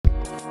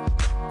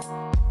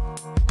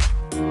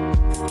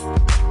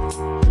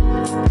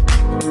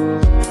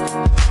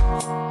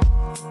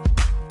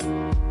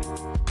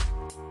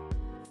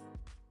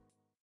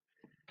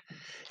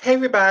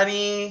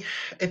everybody.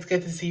 It's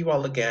good to see you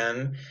all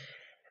again.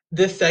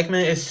 This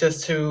segment is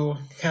just to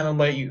kind of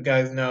let you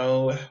guys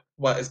know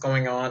what is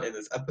going on in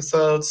this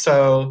episode.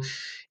 So,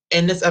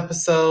 in this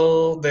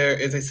episode, there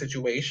is a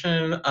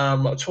situation.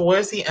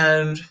 Towards the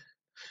end,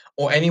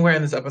 or anywhere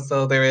in this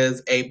episode, there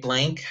is a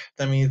blank.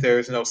 That means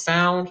there's no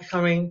sound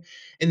coming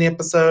in the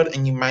episode,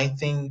 and you might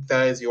think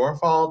that is your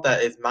fault.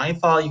 That is my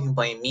fault. You can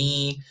blame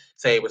me,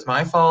 say it was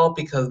my fault,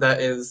 because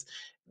that is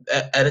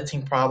an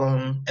editing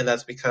problem, and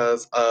that's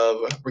because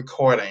of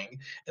recording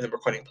and the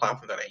recording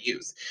platform that I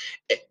use.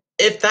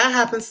 If that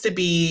happens to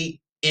be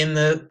in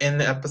the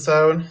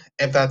episode,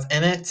 if that's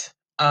in it,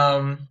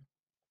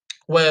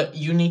 what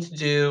you need to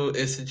do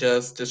is to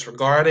just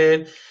disregard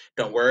it.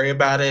 Don't worry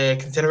about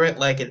it. Consider it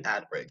like an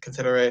ad break.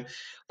 Consider it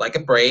like a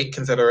break.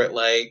 Consider it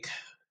like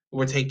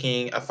we're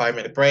taking a 5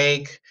 minute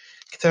break.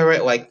 Consider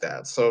it like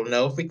that. So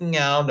no freaking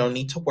out. No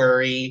need to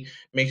worry.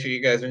 Make sure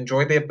you guys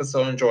enjoy the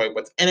episode. Enjoy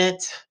what's in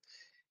it.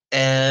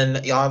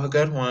 And y'all have a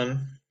good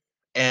one.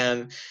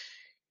 And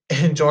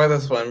enjoy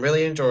this one.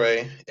 Really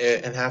enjoy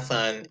it and have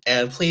fun.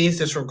 And please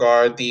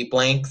disregard the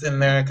blanks in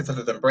there.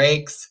 Consider them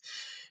breaks.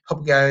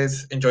 Hope you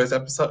guys enjoy this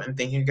episode and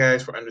thank you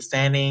guys for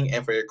understanding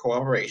and for your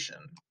cooperation.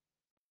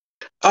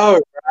 All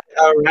right,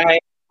 all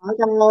right. Hi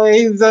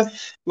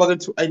guys. Welcome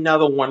to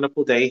another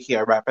wonderful day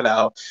here. Wrap it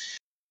out.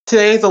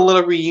 Today's a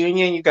little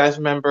reunion. You guys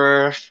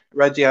remember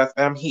Reggie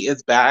FM? He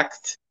is back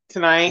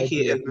tonight.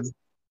 He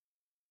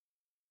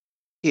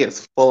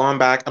is full on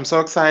back. I'm so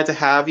excited to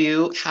have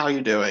you. How are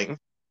you doing?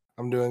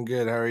 I'm doing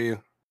good. How are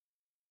you?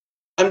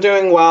 I'm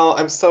doing well.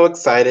 I'm so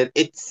excited.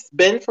 It's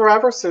been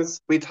forever since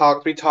we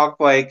talked. We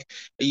talked like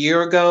a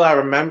year ago. I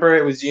remember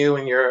it was you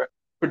and your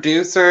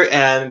producer,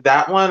 and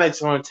that one. I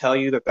just want to tell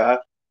you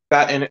that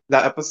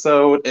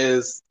episode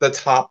is the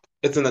top.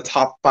 It's in the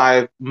top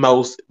five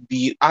most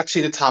viewed.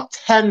 Actually, the top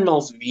 10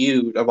 most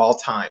viewed of all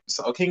time.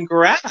 So,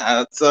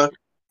 congrats.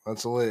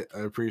 That's lit. I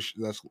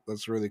appreciate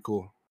that's really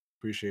cool.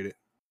 Appreciate it.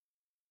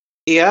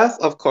 Yes,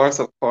 of course,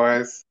 of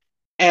course.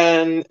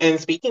 And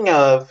speaking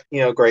of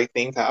great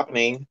things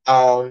happening,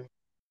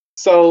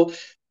 so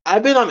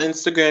I've been on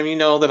Instagram. You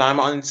know that I'm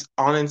on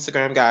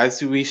Instagram,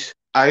 guys. You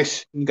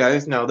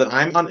guys know that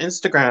I'm on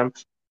Instagram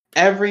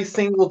every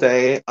single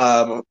day.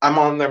 I'm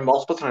on there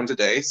multiple times a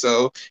day.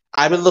 So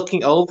I've been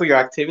looking over your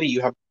activity.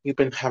 You've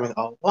been having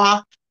a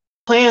lot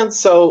planned.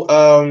 So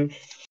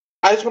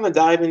I just want to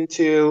dive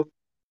into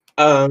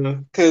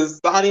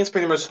because the audience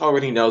pretty much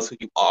already knows who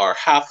you are.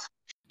 Half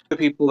the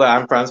people that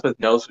I'm friends with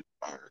knows who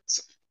you are.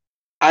 So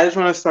I just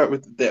want to start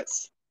with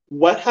this.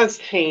 What has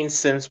changed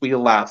since we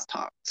last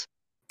talked?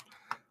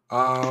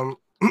 Um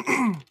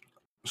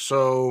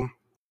so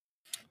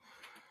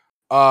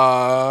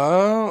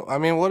I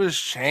mean, what has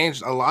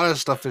changed? A lot of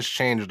stuff has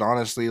changed,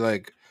 honestly.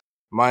 Like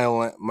my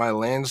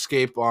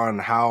landscape on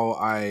how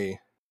I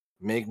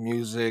make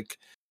music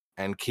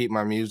and keep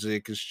my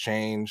music has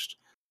changed.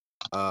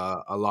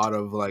 A lot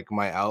of like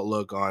my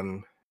outlook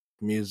on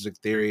music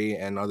theory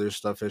and other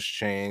stuff has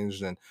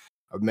changed, and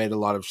I've made a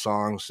lot of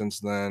songs since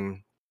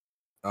then.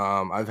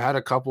 I've had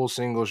a couple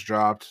singles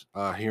dropped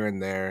here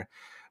and there,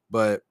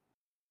 but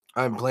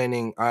I'm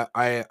planning.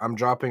 I'm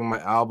dropping my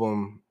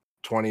album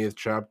 20th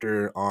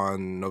chapter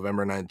on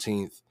November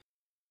 19th.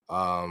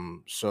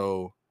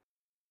 So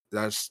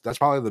that's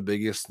probably the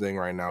biggest thing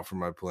right now for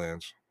my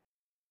plans.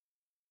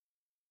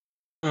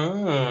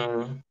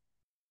 Mm,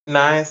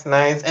 nice,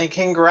 nice. And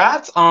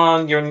congrats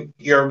on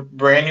your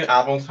brand new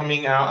album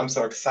coming out. I'm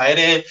so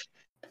excited.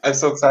 I'm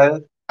so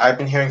excited. I've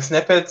been hearing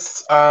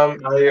snippets. I've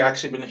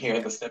actually been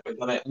hearing the snippets,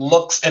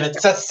 and it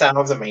just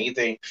sounds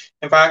amazing.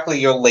 In fact, like,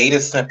 your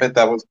latest snippet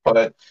that was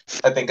put,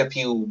 I think, a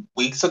few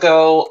weeks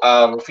ago,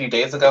 a few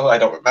days ago, I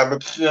don't remember.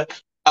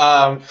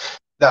 Um,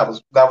 that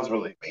was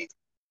really amazing.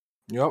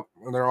 Yep,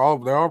 they're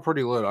all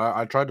pretty lit.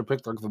 I tried to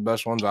pick like the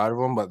best ones out of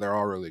them, but they're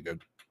all really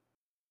good.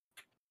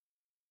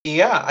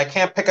 Yeah, I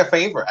can't pick a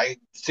favorite. I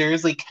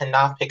seriously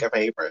cannot pick a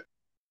favorite.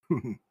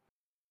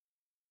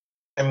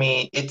 I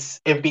mean,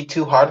 it'd be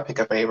too hard to pick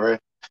a favorite.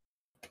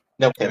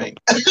 No Yep. kidding.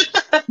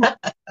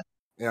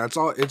 Yeah,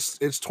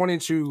 it's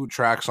 22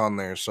 tracks on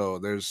there, so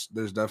there's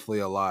definitely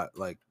a lot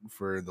like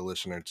for the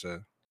listener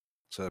to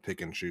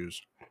pick and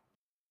choose.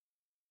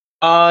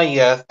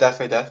 Yes,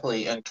 definitely,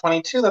 definitely. And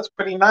 22, that's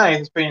pretty nice.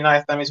 It's pretty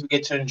nice. That means we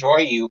get to enjoy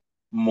you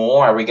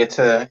more. We get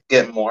to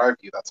get more of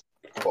you. That's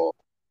cool.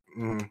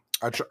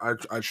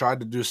 I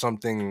tried to do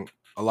something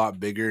a lot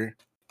bigger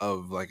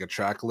of like a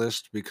track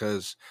list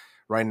because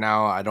right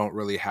now I don't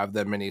really have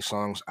that many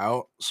songs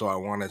out, so I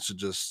wanted to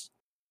just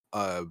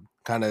uh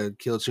kind of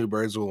kill two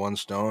birds with one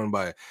stone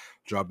by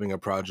dropping a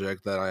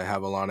project that I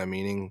have a lot of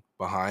meaning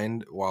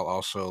behind while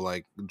also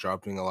like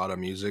dropping a lot of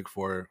music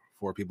for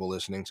people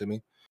listening to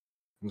me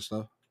and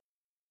stuff.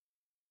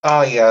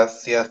 Oh,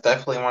 yes, yes,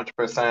 definitely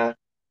 100%.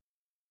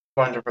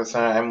 100%.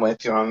 I'm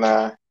with you on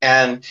that.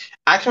 And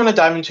I actually want to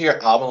dive into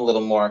your album a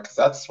little more because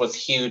that's what's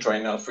huge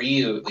right now for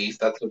you, at least.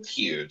 That's what's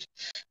huge.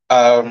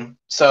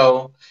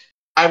 So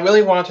I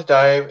really wanted to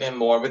dive in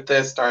more with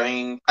this,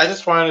 starting. I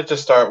just wanted to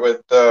start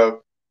with the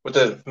with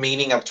the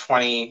meaning of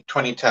 20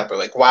 chapter?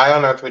 Like, why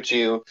on earth would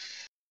you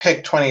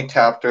pick 20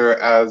 chapter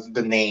as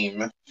the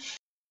name?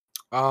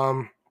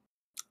 Um,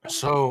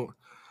 so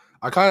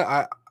I kind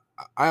of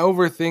I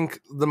overthink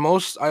the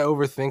most. I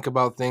overthink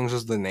about things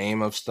is the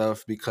name of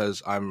stuff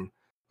because I'm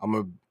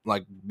a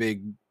like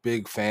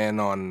big fan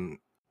on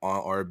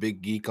or a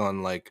big geek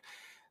on like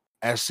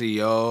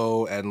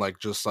SEO and like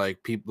just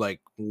like people like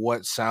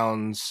what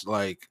sounds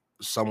like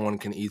someone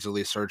can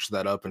easily search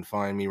that up and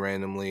find me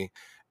randomly,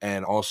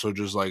 and also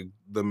just like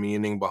the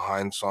meaning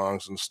behind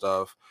songs and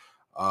stuff.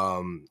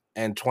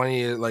 And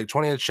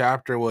 20th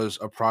chapter was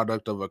a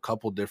product of a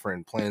couple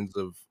different plans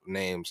of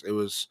names. It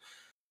was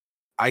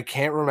I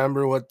can't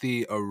remember what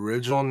the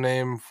original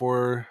name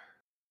for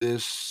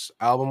this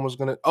album was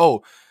gonna.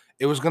 Oh,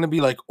 it was gonna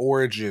be like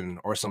Origin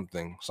or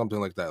something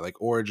like that.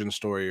 Like Origin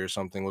Story or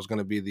something was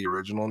gonna be the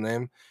original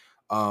name.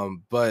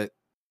 But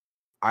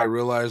I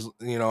realized,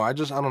 I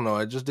don't know,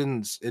 it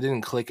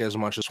didn't click as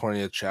much as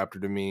 20th chapter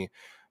to me,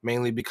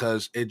 mainly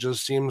because it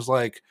just seems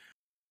like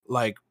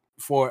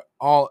for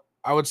all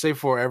I would say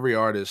for every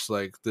artist,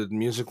 like the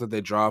music that they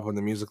drop and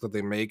the music that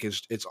they make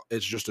is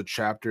it's just a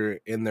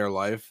chapter in their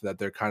life that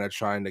they're kind of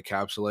trying to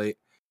encapsulate.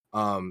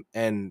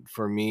 And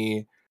for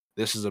me,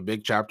 this is a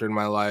big chapter in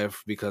my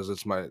life because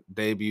it's my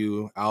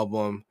debut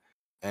album.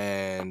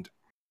 And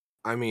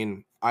I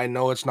mean, I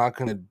know it's not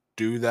gonna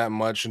do that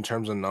much in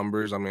terms of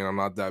numbers. I mean, I'm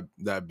not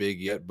that big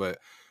yet, but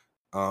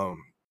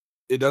um,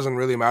 it doesn't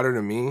really matter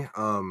to me.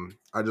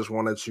 I just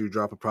wanted to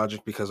drop a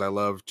project because I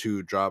love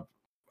to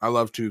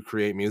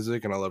create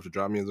music and I love to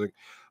drop music.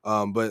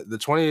 But the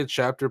 20th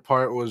chapter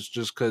part was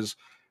just because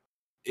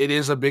it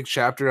is a big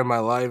chapter in my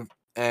life,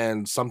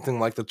 and something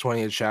like the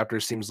 20th chapter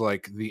seems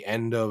like the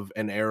end of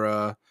an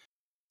era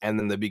and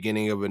then the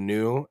beginning of a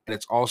new. And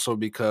it's also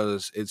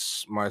because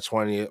it's my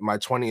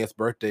 20th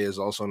birthday is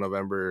also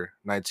November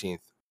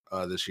 19th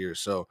this year.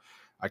 So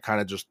I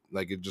kind of just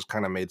like it just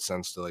kind of made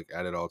sense to like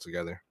add it all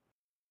together.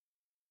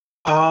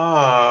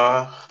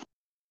 Ah,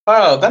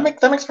 oh, that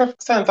makes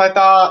perfect sense. I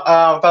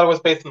thought it was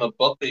based on the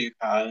book that you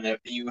had,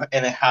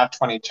 and it had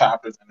 20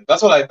 chapters in it.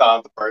 That's what I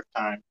thought the first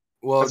time.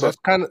 Well, That's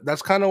what.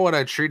 that's kind of what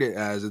I treat it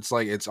as. It's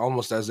like it's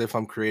almost as if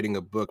I'm creating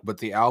a book, but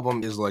the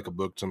album is like a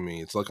book to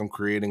me. It's like I'm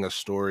creating a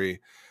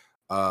story,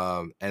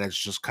 and it's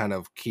just kind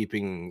of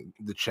keeping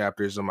the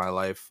chapters of my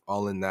life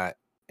all in that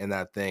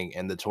thing.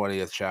 And the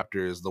 20th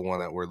chapter is the one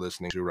that we're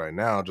listening to right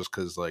now, just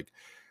because like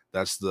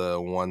that's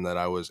the one that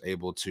I was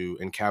able to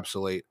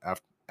encapsulate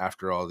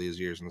after all these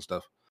years and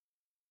stuff.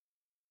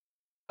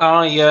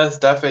 Oh yes,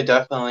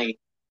 definitely.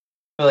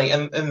 Really,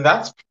 and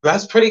that's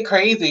pretty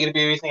crazy to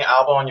be releasing an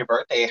album on your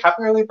birthday.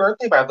 Happy early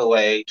birthday, by the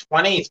way.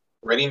 20 is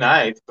pretty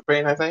nice. It's a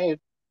pretty nice age.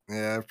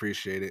 Yeah, I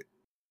appreciate it.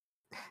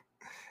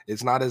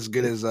 It's not as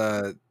good as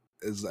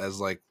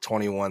like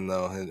 21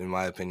 though, in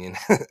my opinion.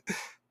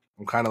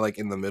 I'm kind of like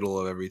in the middle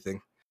of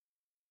everything.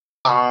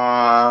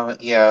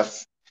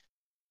 Yes.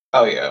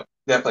 Oh yeah,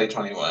 definitely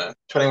 21.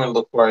 21 to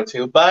look forward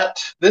to.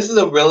 But this is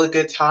a really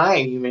good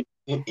time.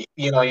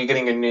 You're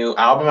getting a new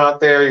album out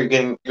there. You're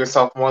getting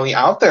yourself morely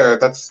out there.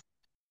 That's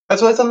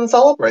really something to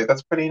celebrate.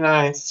 That's pretty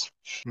nice.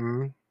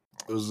 Mhm.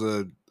 It was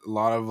a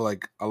lot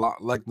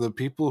like the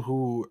people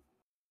who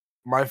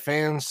my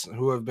fans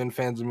who have been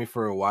fans of me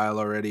for a while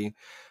already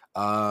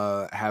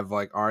have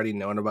like already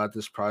known about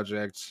this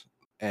project,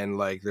 and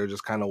like they're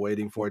just kind of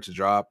waiting for it to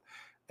drop.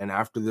 And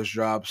after this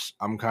drops,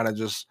 I'm kind of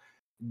just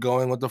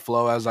going with the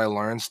flow as I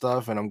learn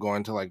stuff, and I'm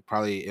going to like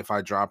probably if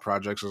I drop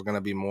projects, it's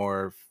gonna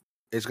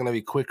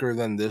be quicker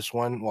than this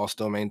one while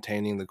still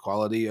maintaining the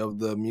quality of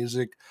the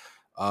music.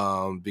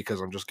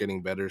 Because I'm just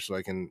getting better, so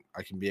I can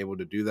be able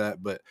to do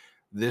that. But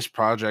this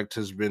project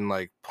has been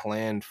like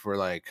planned for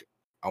like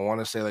I want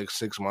to say like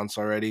 6 months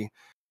already.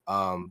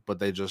 But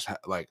they just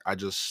like I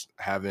just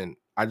haven't.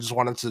 I just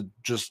wanted to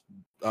just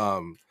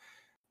um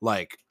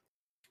like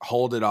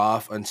hold it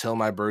off until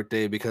my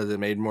birthday because it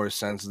made more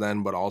sense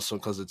then, but also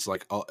because it's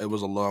like it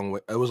was a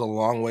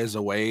long ways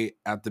away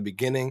at the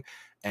beginning.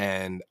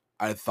 And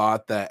I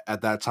thought that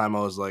at that time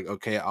I was like,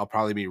 okay, I'll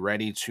probably be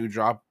ready to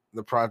drop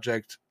the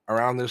project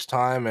around this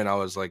time. And I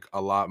was like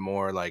a lot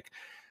more like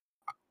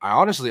I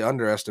honestly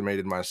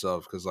underestimated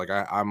myself because like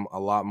I'm a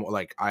lot more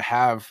like I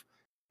have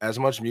as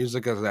much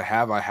music as I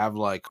have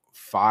like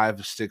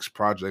 5, 6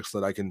 projects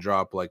that I can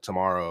drop like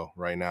tomorrow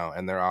right now,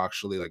 and they're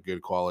actually like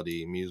good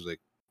quality music.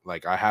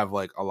 Like I have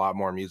like a lot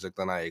more music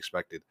than I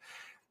expected.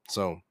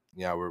 So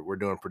yeah, we're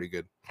doing pretty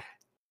good.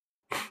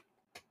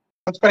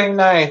 That's pretty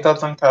nice.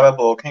 That's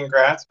incredible.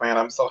 Congrats, man.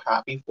 I'm so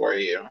happy for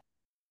you.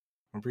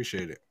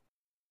 Appreciate it.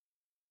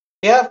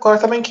 Yeah, of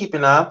course. I've been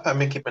keeping up. I've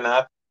been keeping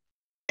up.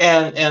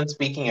 And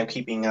speaking of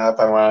keeping up,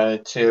 I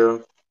wanted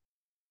to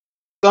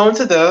go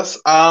into this.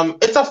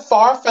 It's a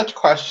far-fetched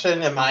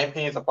question, in my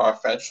opinion, it's a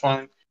far-fetched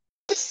one.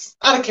 Just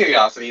out of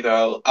curiosity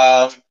though,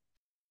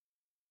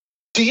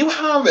 do you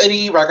have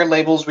any record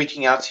labels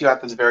reaching out to you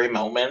at this very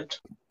moment?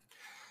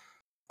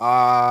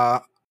 Uh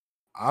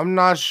I'm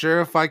not sure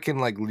if I can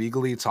like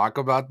legally talk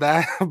about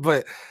that,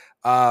 but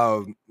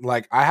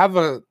like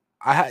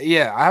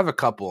yeah, I have a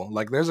couple.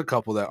 Like, there's a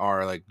couple that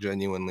are like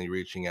genuinely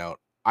reaching out.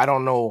 I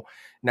don't know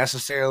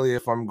necessarily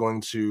if I'm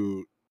going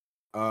to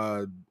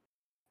uh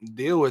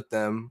deal with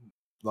them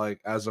like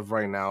as of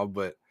right now,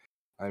 but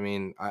I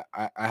mean,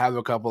 I have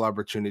a couple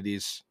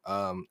opportunities,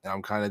 and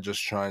I'm kind of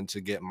just trying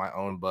to get my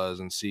own buzz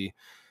and see,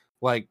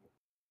 like,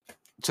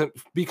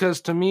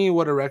 because to me,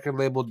 what a record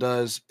label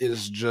does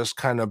is just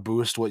kind of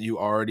boost what you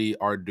already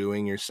are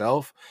doing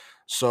yourself.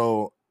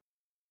 So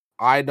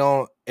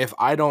if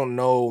I don't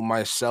know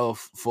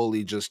myself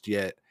fully just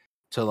yet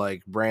to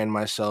like brand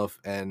myself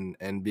and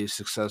be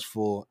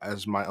successful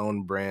as my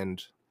own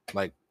brand,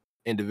 like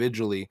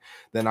individually,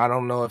 then I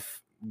don't know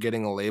if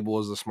getting a label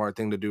is the smart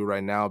thing to do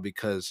right now,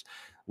 because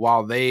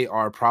while they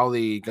are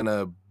probably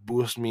gonna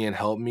boost me and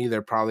help me,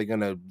 they're probably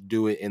gonna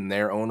do it in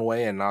their own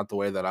way and not the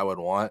way that I would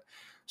want.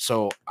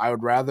 So I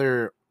would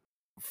rather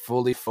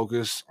fully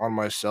focus on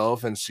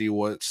myself and see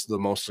what's the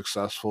most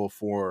successful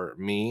for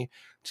me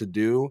to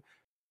do.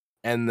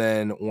 And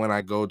then when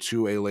I go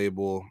to a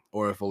label,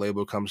 or if a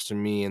label comes to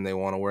me and they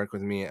want to work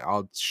with me,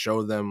 I'll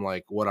show them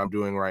like what I'm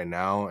doing right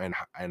now and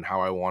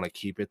how I want to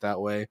keep it that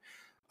way.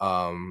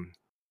 Um,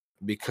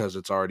 because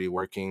it's already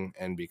working,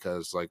 and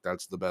because like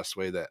that's the best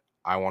way that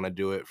I want to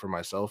do it for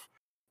myself.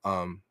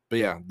 But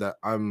yeah, that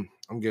I'm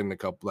getting a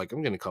couple, like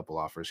I'm getting a couple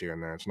offers here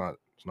and there. It's not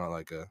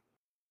like a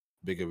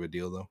big of a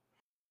deal though.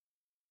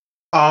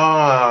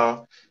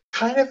 Ah,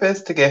 kind of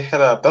is to get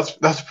hit up.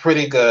 That's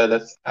pretty good.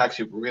 That's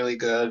actually really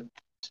good.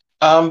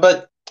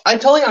 But I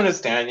totally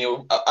understand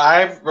you.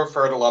 I've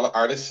referred a lot of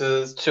artists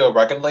to a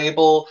record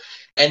label,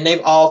 and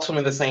they've all told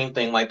me the same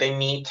thing. Like they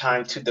need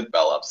time to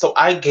develop. So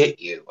I get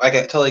you.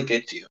 Totally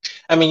get you.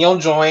 I mean, you'll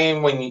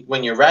join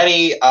when you're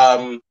ready.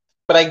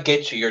 But I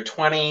get you. You're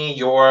 20.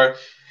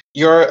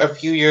 You're a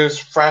few years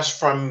fresh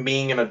from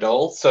being an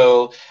adult.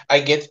 So I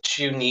get that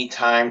you need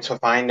time to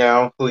find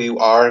out who you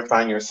are and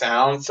find your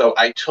sound. So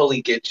I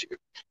totally get you.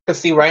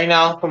 Because see, right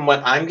now, from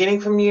what I'm getting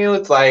from you,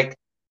 it's like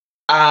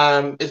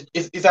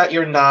is that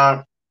you're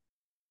not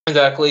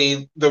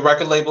exactly the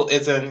record label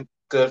isn't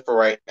good for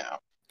right now.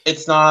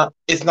 It's not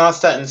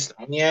set in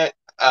stone yet.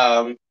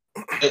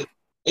 It,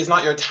 it's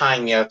not your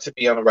time yet to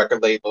be on a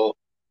record label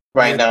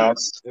right Yeah, now.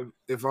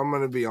 if I'm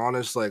gonna be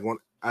honest, like when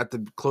at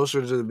the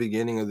closer to the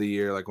beginning of the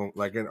year, like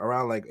like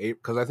around like April,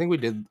 because I think we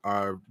did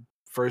our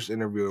first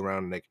interview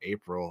around like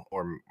April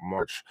or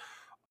March.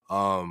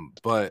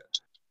 But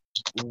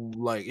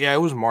like yeah, it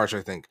was March,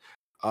 I think.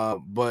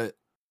 But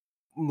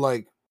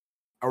like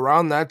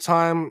around that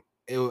time,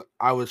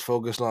 I was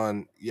focused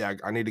on, yeah,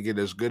 I need to get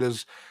as good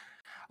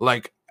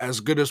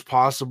as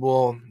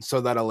possible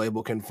so that a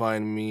label can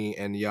find me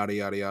and yada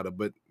yada yada.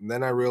 But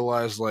then I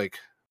realized, like,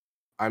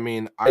 I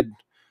mean, I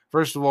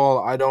first of all,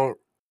 I don't,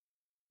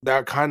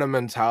 that kind of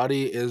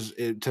mentality is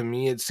it to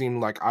me. It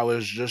seemed like I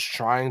was just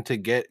trying to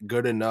get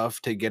good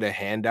enough to get a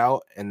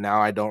handout, and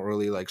now I don't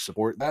really like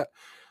support that.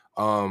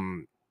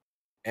 Um,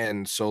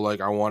 and so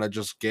like I want to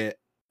just get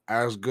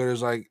as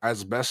good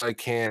as best I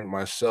can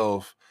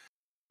myself,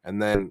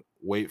 and then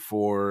wait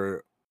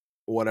for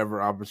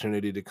whatever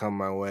opportunity to come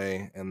my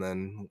way. And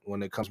then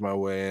when it comes my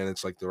way and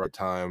it's like the right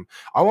time,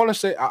 I want to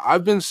say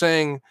I've been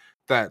saying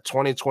that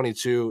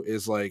 2022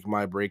 is like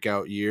my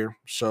breakout year.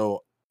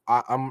 So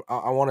I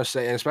want to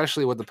say, and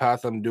especially with the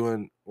path I'm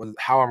doing, with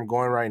how I'm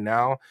going right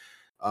now,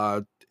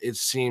 uh, it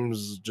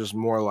seems just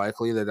more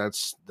likely that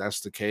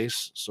that's the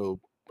case. So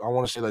I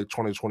want to say like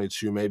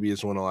 2022 maybe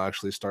is when I'll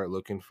actually start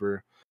looking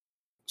for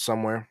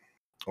somewhere,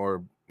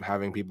 or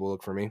having people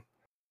look for me.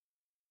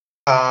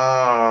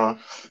 Ah,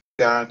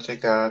 gotcha,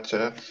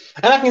 gotcha.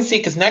 And I can see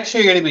because next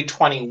year you're gonna be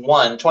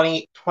 21.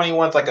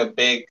 21's like a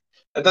big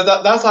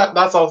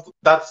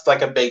that's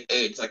like a big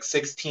age, like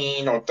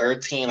 16 or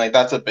 13, like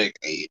that's a big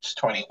age,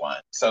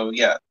 21. So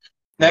yeah,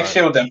 next Right.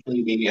 year will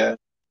definitely be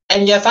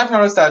and yes, I've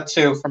noticed that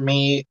too for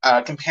me,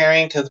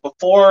 comparing because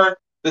before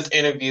this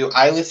interview,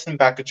 I listened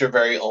back at your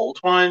very old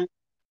one.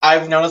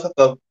 I've noticed that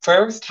the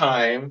first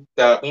time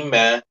that we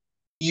met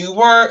you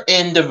were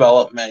in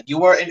development. You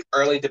were in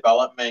early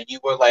development. You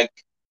were like,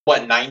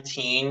 what,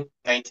 19?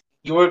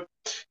 19?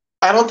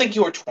 I don't think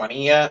you were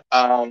 20 yet.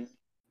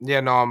 Yeah,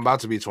 no, I'm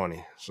about to be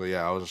 20. So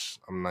yeah,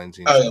 I'm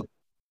 19 Oh, still.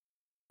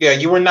 yeah,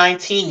 you were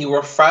 19. You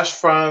were fresh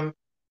from,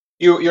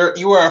 you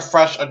were a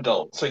fresh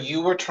adult. So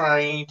you were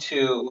trying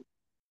to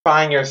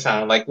find your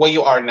sound, like what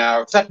you are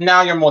now, except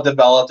now you're more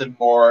developed and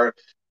more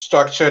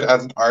structured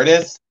as an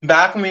artist.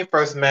 Back when we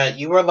first met,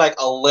 you were like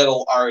a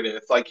little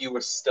artist. Like you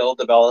were still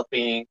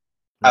developing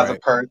as Right.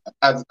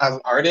 as an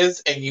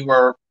artist and you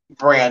were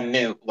brand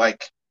new.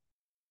 Like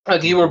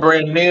you were Mhm.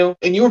 brand new,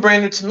 and you were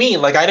brand new to me.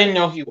 Like I didn't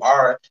know who you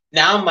are.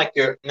 Now I'm like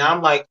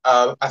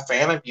a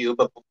fan of you.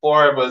 But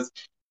before it was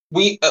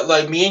we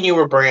like me and you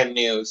were brand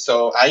new,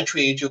 so I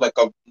treated you like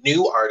a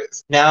new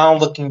artist. Now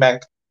looking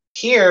back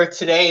here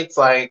today, it's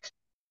like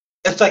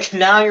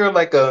now you're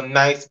like a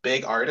nice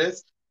big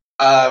artist,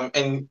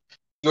 and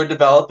you're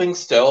developing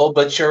still,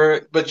 but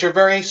you're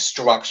very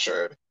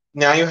structured.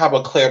 Now you have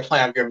a clear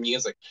plan of your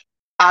music.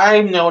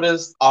 I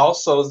noticed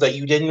also is that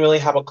you didn't really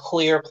have a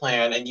clear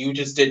plan and you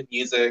just did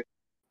music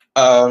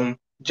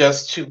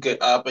just to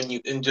get up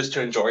and just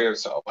to enjoy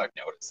yourself, I've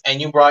noticed.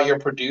 And you brought your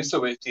producer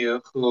with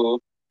you, who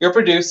your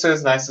producer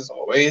is nice as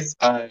always.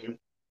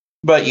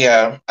 But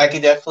yeah, I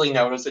could definitely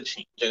notice the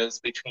changes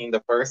between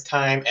the first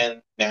time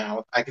and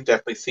now. I could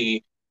definitely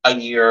see a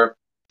year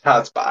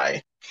pass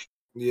by.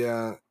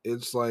 Yeah,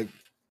 it's like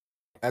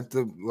at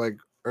the like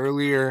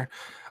earlier,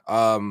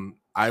 I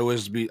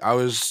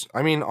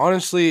mean,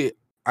 honestly,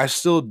 I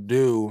still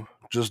do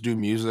just do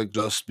music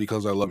just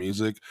because I love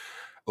music.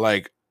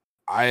 Like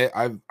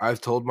I've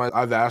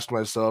asked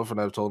myself and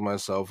I've told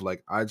myself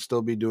like I'd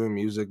still be doing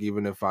music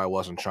even if I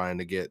wasn't trying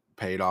to get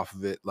paid off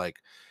of it. Like,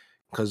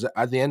 because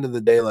at the end of the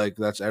day, like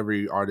that's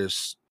every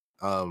artist's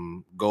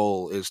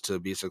goal is to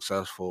be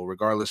successful,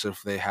 regardless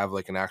if they have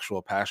like an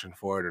actual passion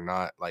for it or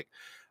not. Like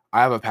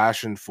I have a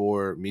passion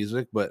for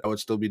music, but I would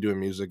still be doing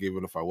music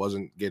even if I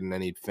wasn't getting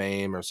any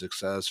fame or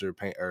success or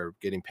or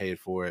getting paid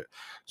for it.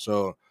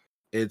 So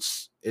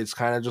it's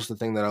kind of just the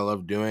thing that I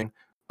love doing.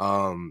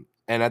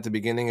 And at the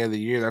beginning of the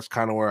year, that's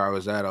kind of where I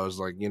was at. I was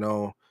like,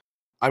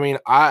 I mean,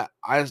 I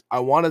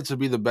wanted to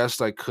be the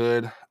best I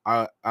could.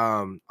 I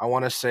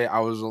want to say I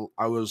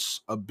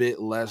was a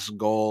bit less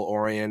goal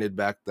oriented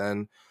back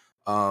then,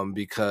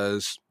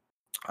 because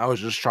I was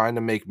just trying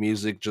to make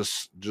music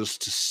just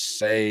to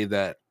say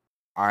that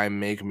I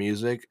make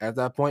music at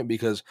that point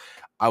because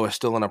I was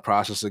still in a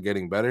process of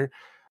getting better.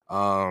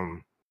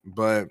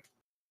 But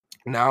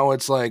now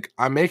it's like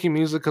I'm making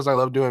music because I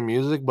love doing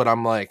music, but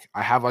I'm like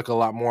I have like a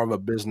lot more of a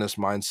business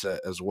mindset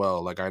as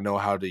well. Like I know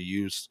how to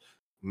use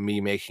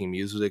me making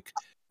music,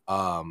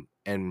 and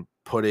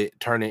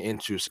turn it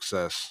into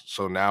success.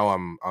 So now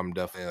I'm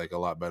definitely like a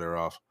lot better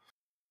off.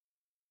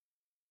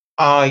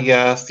 Ah,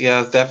 yes,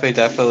 yes, definitely,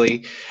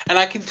 definitely. And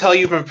I can tell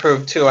you've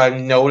improved too. I've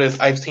noticed,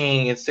 I've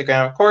seen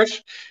Instagram. Of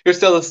course, you're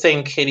still the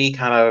same kitty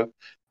kind of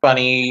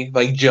funny,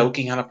 like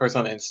joking kind of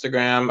person on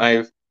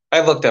Instagram.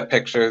 I've looked at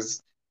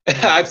pictures.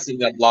 I've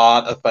seen a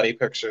lot of funny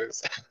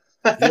pictures.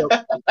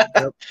 Yep,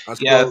 yep. I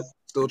Yes.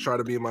 still try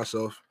to be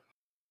myself.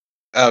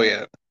 Oh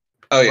yeah.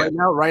 Oh yeah.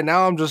 Right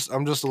now I'm just a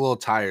little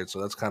tired, so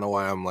that's kind of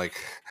why I'm like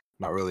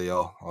not really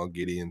all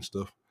giddy and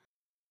stuff.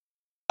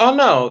 Oh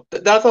no,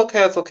 that's okay.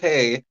 That's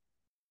okay.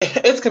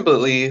 It's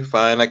completely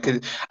fine. I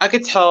could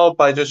tell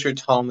by just your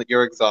tone that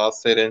you're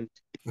exhausted, and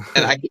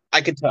I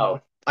could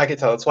tell. I could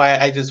tell. That's why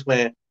I just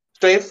went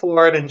straight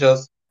forward and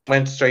just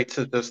went straight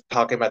to just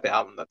talking about the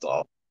album. That's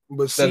all.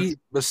 That's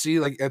But see,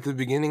 like at the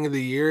beginning of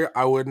the year,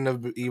 I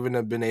wouldn't even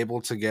have been able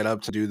to get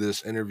up to do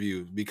this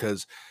interview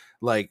because,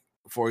 like,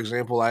 for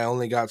example, I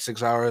only got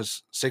 6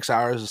 hours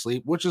of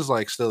sleep, which is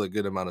like still a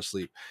good amount of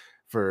sleep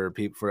for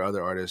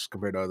other artists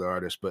compared to other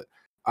artists. But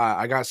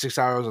I got 6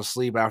 hours of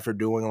sleep after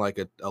doing like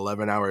a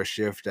 11-hour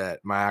shift at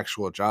my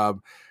actual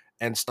job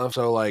and stuff.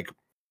 So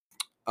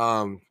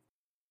um,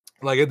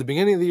 like at the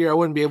beginning of the year, I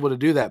wouldn't be able to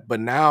do that.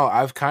 But now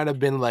I've kind of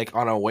been like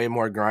on a way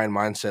more grind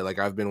mindset. Like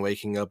I've been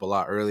waking up a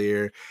lot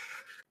earlier,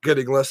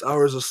 getting less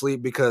hours of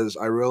sleep because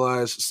I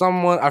realized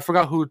I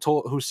forgot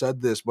who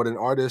said this, but an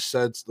artist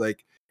said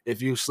like if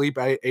you sleep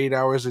 8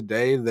 hours a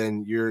day,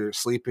 then you're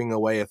sleeping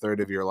away a third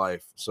of your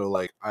life. So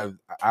like I've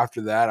after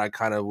that I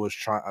kind of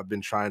I've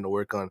been trying to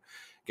work on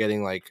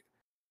getting like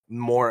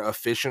more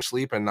efficient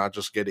sleep and not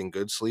just getting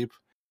good sleep.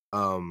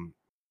 Um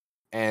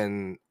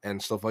and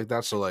stuff like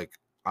that. So like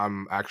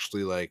I'm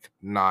actually like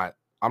not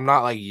I'm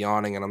not like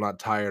yawning and I'm not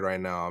tired right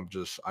now.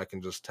 I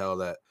can just tell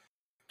that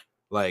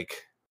like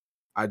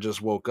I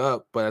just woke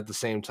up, but at the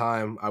same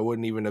time, I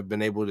wouldn't even have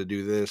been able to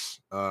do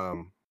this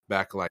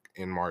back like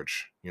in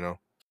March, you know?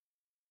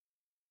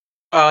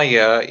 oh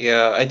yeah,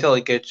 yeah. I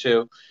totally get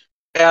you.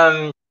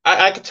 And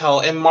I could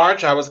tell in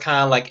March I was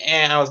kind of like,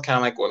 I was kind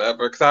of like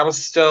whatever, because I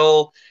was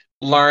still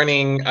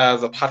learning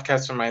as a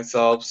podcaster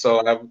myself.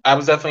 So I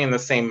was definitely in the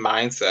same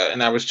mindset,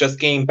 and I was just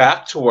getting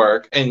back to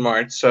work in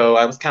March. So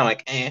I was kind of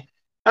like,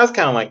 I was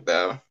kind of like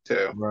that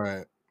too.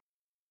 Right,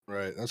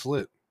 right. That's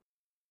lit.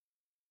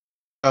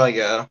 Oh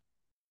yeah,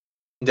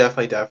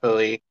 definitely,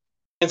 definitely.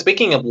 And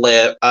speaking of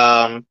lit,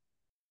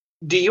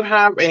 do you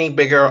have any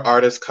bigger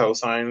artist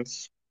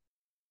cosigns?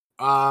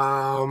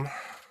 Um,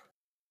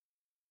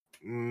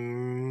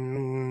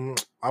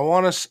 I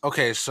want to.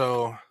 Okay,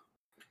 so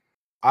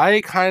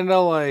I kind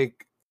of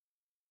like.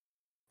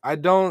 I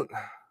don't.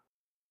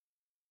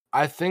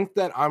 I think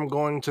that I'm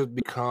going to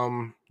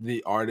become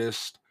the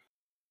artist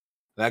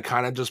that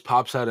kind of just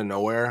pops out of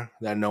nowhere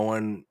that no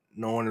one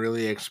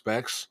really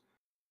expects.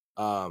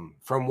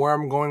 From where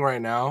I'm going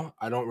right now,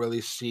 I don't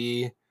really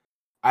see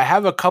I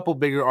have a couple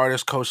bigger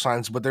artist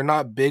cosigns, but they're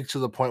not big to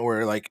the point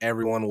where like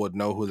everyone would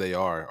know who they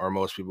are, or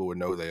most people would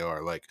know who they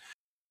are.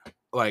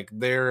 Like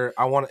they're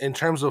I want in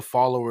terms of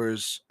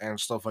followers and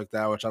stuff like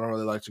that, which I don't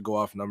really like to go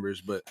off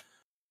numbers, but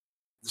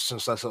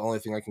since that's the only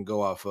thing I can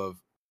go off of,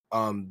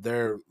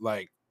 they're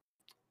like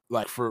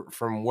for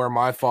from where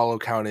my follow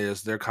count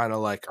is, they're kind of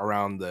like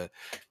around the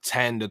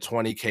 10 to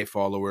 20K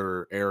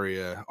follower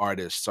area.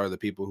 Artists are the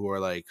people who are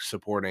like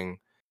supporting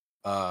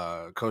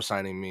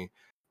co-signing me,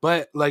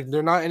 but like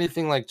they're not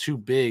anything like too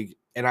big,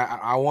 and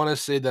I want to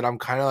say that I'm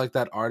kind of like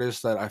that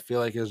artist that I feel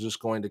like is just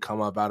going to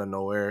come up out of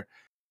nowhere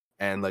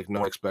and like no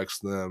one expects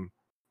them,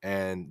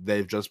 and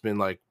they've just been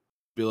like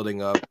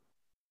building up,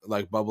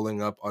 like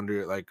bubbling up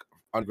under like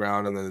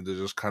underground, and then they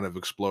just kind of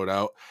explode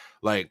out,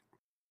 like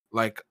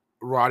like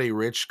Roddy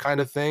Rich kind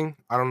of thing.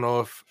 I don't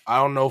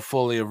know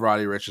fully of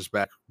Roddy Rich's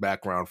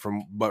background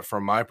from, but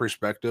from my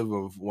perspective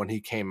of when he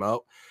came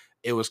out,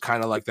 it was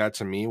kind of like that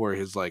to me, where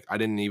he's like, I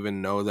didn't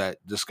even know that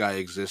this guy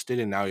existed,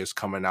 and now he's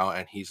coming out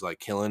and he's like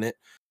killing it.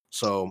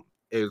 So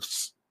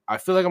it's, I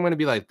feel like I'm gonna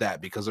be like that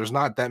because there's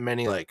not that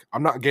many, like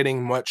I'm not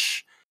getting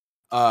much,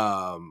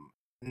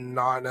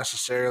 not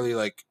necessarily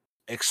like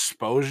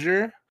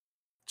exposure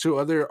to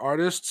other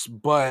artists,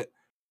 but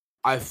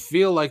I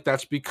feel like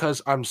that's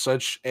because I'm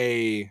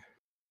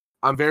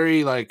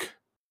very like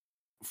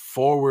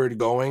forward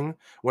going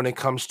when it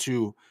comes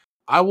to,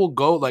 I will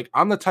go like,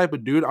 I'm the type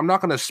of dude, I'm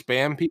not gonna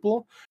spam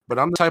people, but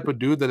I'm the type of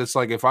dude that it's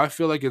like if I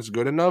feel like it's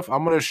good enough,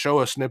 I'm gonna show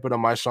a snippet of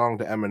my song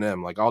to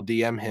Eminem. Like I'll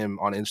DM him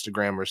on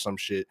Instagram or some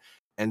shit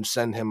and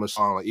send him a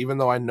song. Like, even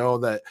though I know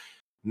that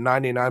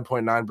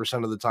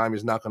 99.9% of the time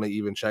he's not gonna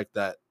even check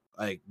that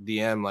like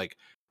DM, like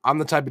I'm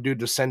the type of dude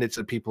to send it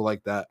to people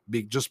like that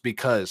just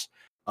because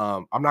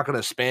I'm not gonna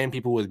spam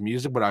people with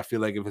music, but I feel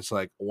like if it's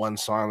like one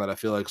song that I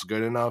feel like is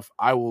good enough,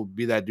 I will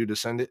be that dude to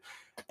send it.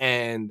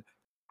 And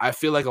I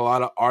feel like a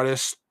lot of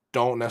artists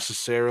don't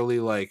necessarily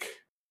like,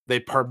 they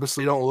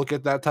purposely don't look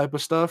at that type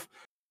of stuff.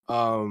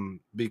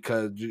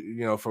 Because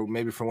you know, for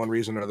maybe for one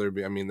reason or other,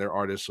 I mean, they're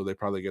artists, so they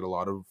probably get a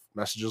lot of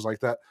messages like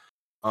that.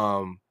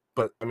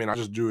 But I mean, I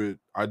do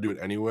it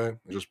anyway,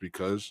 just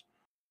because.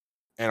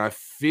 And I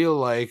feel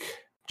like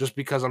just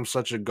because I'm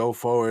such a go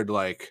forward,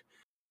 like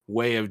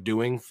way of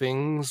doing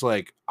things,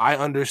 like I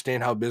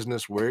understand how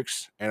business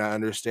works, and I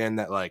understand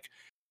that like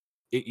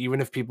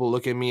even if people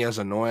look at me as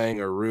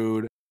annoying or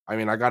rude, I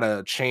mean, I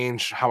gotta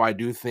change how I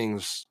do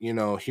things, you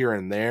know, here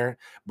and there,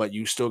 but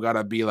you still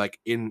gotta be like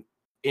in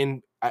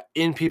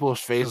people's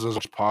faces as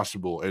much as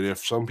possible. And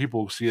if some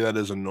people see that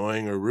as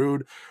annoying or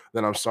rude,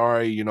 then I'm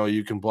sorry, you know,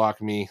 you can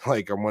block me.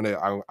 Like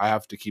I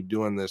have to keep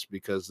doing this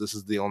because this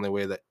is the only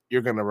way that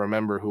you're gonna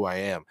remember who I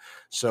am.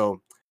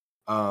 So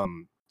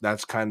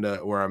that's kind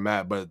of where I'm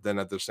at. But then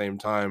at the same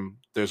time,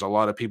 there's a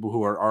lot of people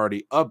who are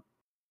already up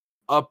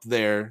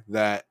there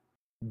that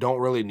don't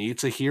really need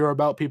to hear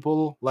about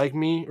people like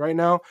me right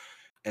now,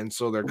 and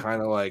so they're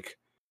kind of like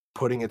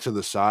putting it to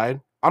the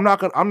side. I'm not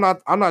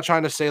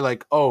trying to say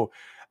like, oh,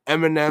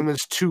 Eminem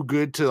is too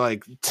good to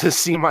like to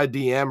see my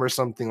DM or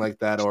something like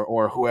that,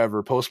 or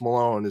whoever, Post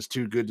Malone is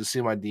too good to see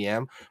my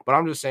DM, but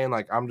I'm just saying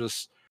like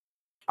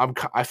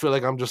I feel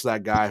like I'm just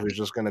that guy who's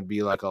just gonna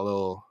be like a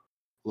little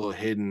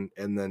hidden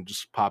and then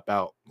just pop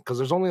out because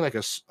there's only like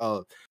a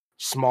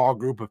small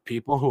group of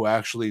people who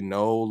actually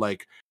know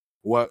like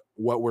what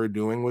we're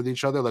doing with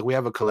each other. Like we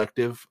have a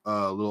collective,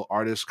 little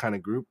artist kind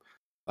of group,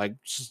 like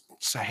just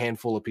a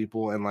handful of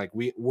people, and like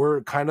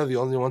we're kind of the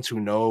only ones who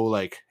know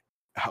like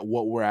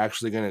what we're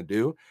actually gonna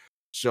do.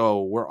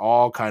 So we're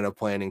all kind of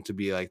planning to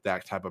be like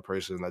that type of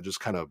person that just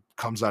kind of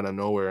comes out of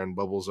nowhere and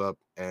bubbles up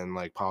and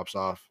like pops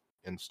off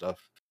and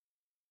stuff.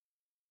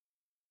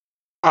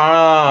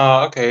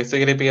 Ah, okay, so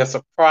you're gonna be a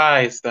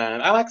surprise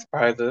then. I like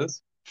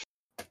surprises.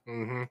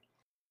 hmm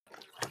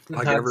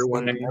Like That's nice.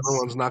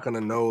 everyone's not gonna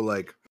know,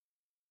 like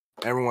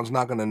everyone's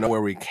not gonna know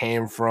where we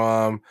came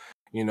from,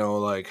 you know,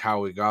 like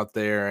how we got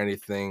there or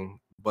anything,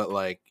 but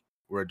like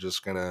we're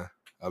just gonna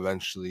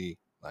eventually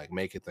like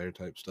make it there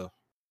type stuff.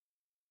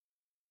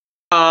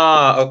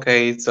 Ah,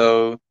 okay,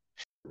 so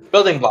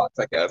building blocks,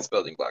 I guess.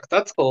 Building blocks.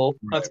 That's cool.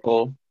 That's Right.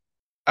 cool.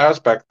 I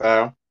respect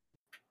that.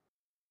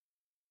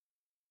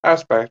 I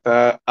respect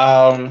that.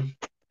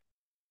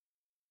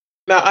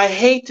 Now I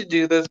hate to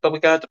do this, but we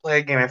got to play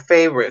a game of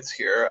favorites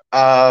here.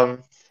 I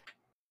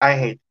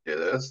hate to do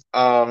this.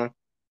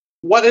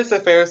 What is the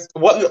favorite?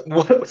 What?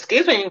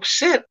 Excuse me.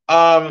 Shit.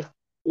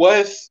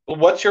 What's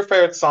your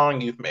favorite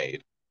song you've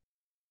made?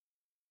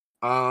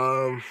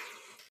 Um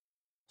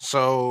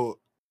so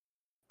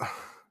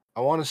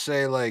I want to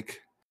say like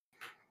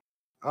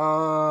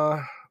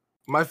uh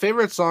my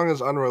favorite song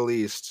is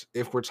unreleased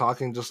if we're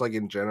talking just like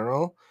in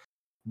general,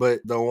 but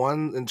the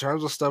one in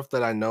terms of stuff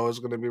that I know is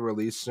going to be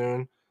released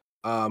soon,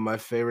 my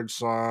favorite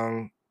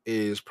song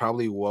is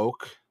probably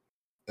Woke.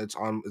 It's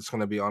going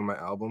to be on my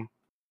album.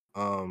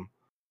 Um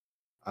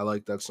I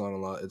like that song a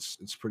lot.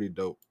 It's pretty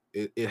dope.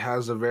 It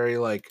has a very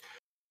like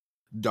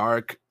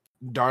dark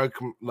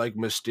like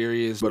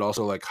mysterious but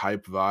also like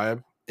hype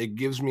vibe. It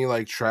gives me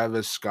like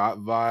Travis Scott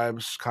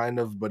vibes kind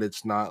of, but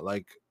it's not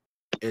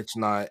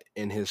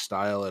in his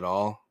style at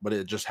all, but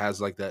it just has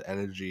like that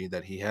energy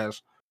that he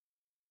has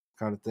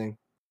kind of thing.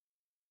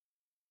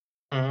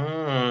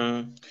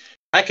 Mm,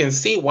 I can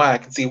see why. I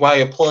can see why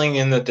you're pulling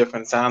in the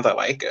different sounds. I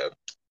like it.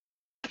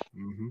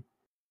 Mhm.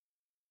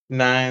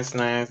 Nice,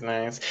 nice,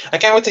 nice. I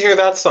can't wait to hear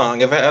that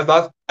song. If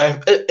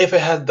it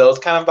has those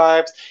kind of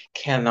vibes,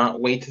 cannot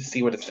wait to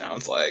see what it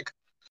sounds like.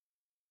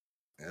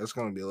 Yeah, it's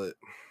going to be lit.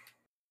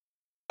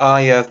 Oh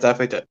yes,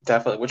 definitely,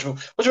 definitely.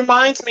 Which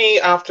reminds me,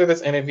 after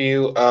this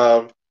interview,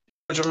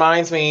 Which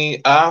reminds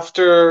me,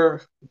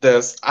 after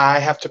this, I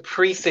have to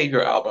pre-save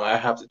your album. I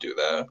have to do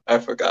that. I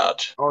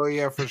forgot. Oh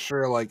yeah, for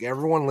sure. Like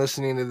everyone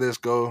listening to this,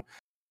 go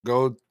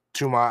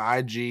to my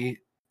IG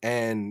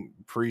and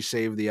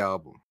pre-save the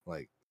album.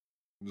 Like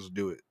just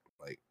do it.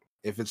 Like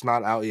if it's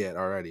not out yet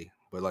already,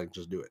 but like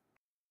just do it.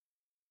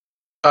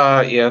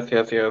 Yes,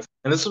 yes, yes.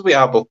 And this will be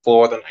out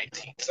before the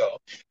 19th, so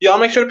y'all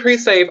make sure to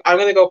pre-save. I'm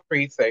gonna go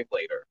pre-save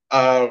later.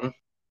 Um,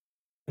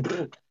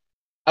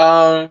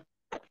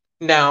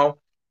 now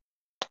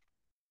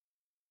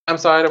I'm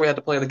sorry that we had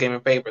to play the game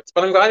of favorites,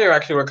 but I'm glad you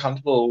actually were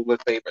comfortable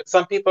with favorites.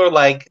 Some people are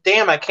like,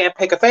 "Damn, I can't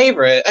pick a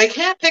favorite. I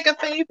can't pick a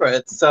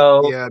favorite."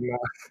 So Yeah, no,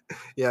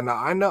 yeah, no.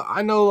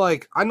 I know.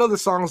 Like I know the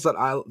songs that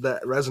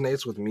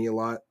resonates with me a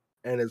lot,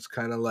 and it's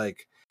kind of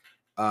like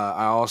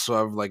I also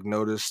have like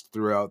noticed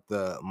throughout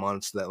the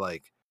months that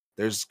like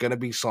there's gonna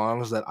be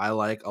songs that I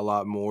like a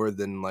lot more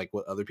than like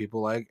what other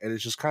people like, and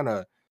it's just kind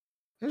of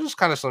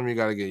something you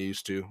gotta get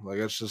used to. Like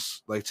it's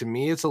just like to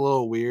me, it's a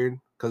little weird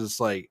because it's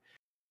like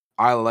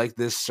I like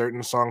this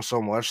certain song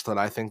so much that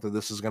I think that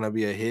this is gonna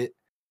be a hit,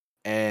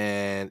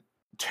 and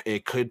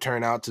it could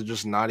turn out to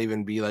just not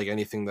even be like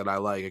anything that I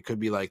like. It could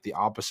be like the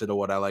opposite of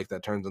what I like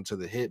that turns into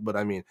the hit. But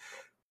I mean,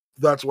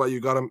 that's why you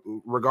gotta,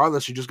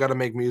 regardless, you just gotta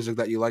make music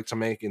that you like to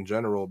make in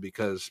general.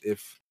 Because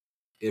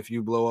if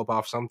you blow up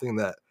off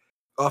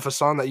a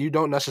song that you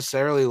don't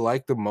necessarily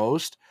like the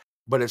most,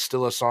 but it's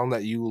still a song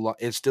that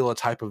it's still a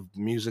type of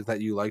music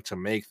that you like to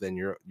make, then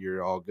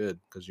you're all good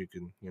because you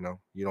can, you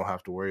don't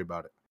have to worry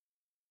about it.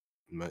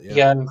 But yeah,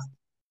 yeah,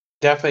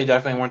 definitely,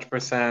 definitely,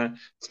 100%.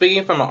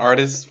 Speaking from an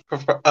artist's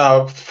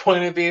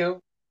point of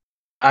view,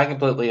 I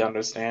completely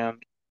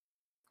understand.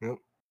 yep.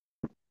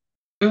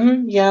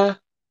 Yeah,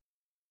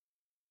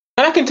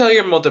 and I can tell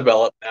you're more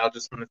developed now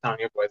just from the sound of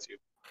your voice. You've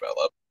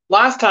developed.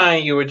 Last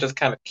time you were just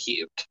kind of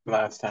cute.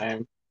 Last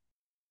time,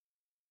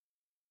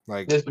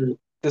 Like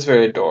this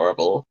very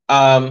adorable.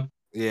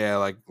 yeah,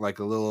 like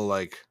a little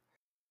like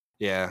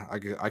yeah,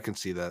 I can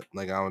see that.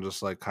 Like I'm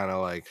just like kind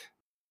of like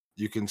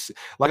you can see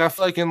like I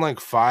feel like in like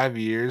 5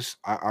 years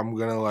I'm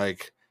gonna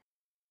like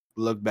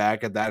look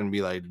back at that and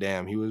be like,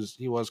 damn, he was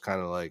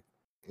kind of like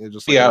he was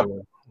just like a Yeah.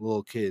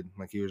 little kid,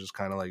 like he was just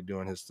kind of like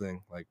doing his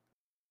thing, like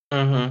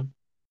Mm-hmm.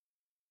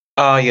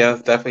 Oh yeah,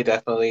 definitely,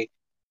 definitely.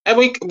 And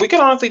we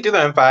can honestly do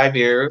that in 5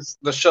 years.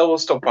 The show will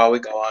still probably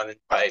go on in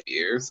 5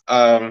 years.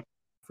 for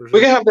We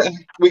sure. can have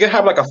we can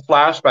have like a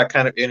flashback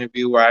kind of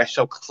interview where I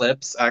show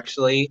clips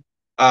actually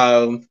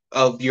of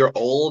your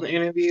old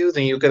interviews,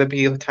 and you're gonna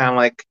be kind of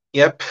like,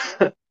 "Yep,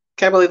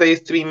 can't believe that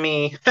used to be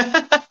me."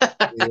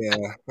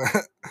 Yeah,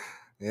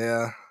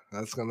 yeah,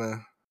 that's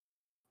gonna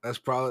that's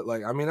probably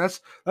like I mean that's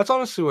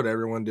honestly what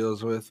everyone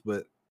deals with,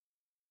 but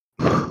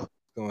yeah,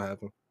 it's gonna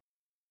happen.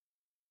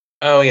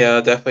 Oh yeah,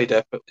 definitely,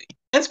 definitely.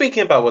 And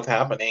speaking about what's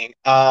happening,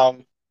 I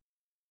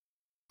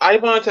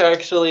wanted to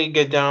actually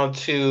get down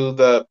to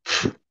the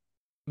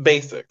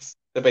basics,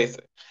 the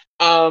basics.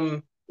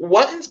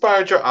 What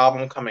inspired your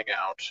album coming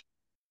out?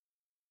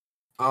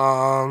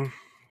 Um,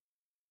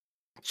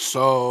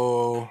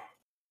 so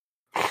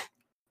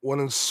what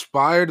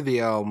inspired the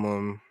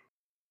album?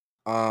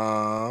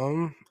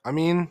 I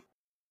mean,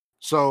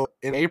 so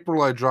in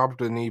April I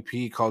dropped an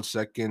EP called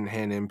Second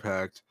Hand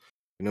Impact,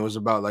 and it was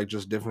about like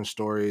just different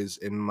stories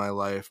in my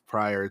life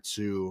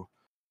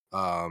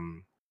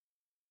um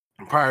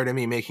prior to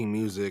me making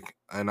music,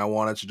 and I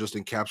wanted to just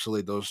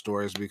encapsulate those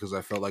stories because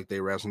I felt like they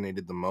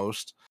resonated the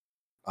most,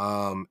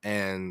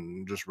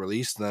 and just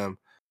release them.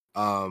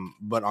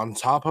 But on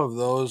top of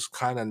those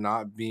kind of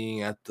not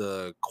being at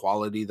the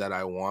quality that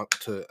I want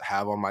to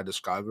have on my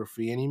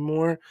discography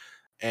anymore,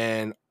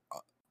 and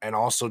and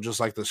also just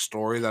like the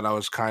story that I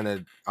was trying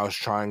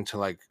to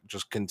like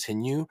just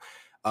continue.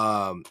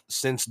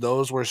 Since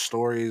those were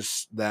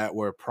stories that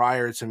were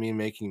prior to me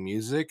making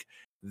music,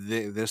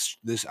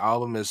 this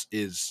album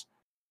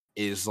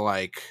is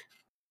like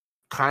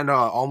kind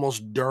of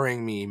almost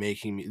during me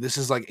making this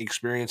is like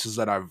experiences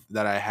that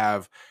I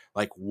have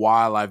like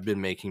while I've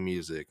been making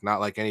music, not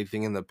like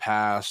anything in the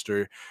past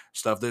or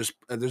stuff.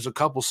 There's a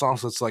couple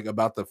songs that's like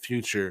about the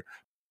future,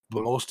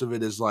 but most of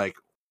it is like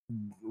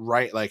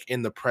right like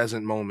in the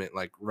present moment,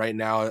 like right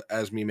now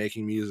as me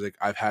making music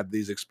I've had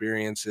these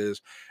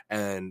experiences,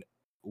 and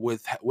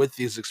with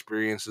these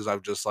experiences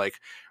I've just like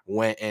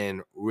went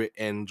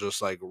and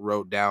just like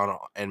wrote down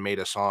and made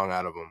a song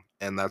out of them,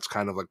 and that's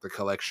kind of like the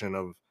collection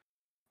of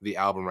the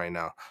album right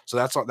now. So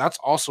that's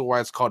also why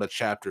it's called a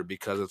chapter,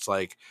 because it's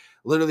like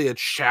literally a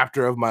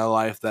chapter of my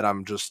life that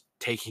I'm just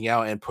taking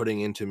out and putting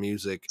into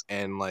music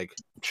and like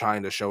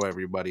trying to show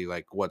everybody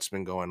like what's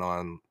been going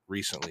on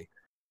recently.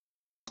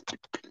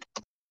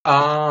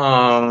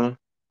 Um,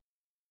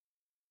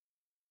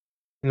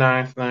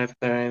 nice, nice,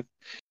 nice.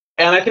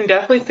 And I can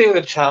definitely see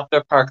the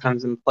chapter part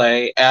comes in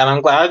play. And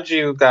I'm glad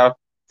you got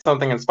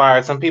something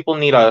inspired. Some people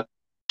need a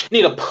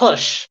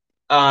push.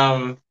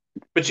 Um,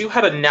 but you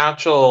had a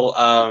natural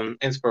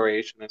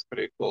inspiration. That's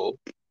pretty cool.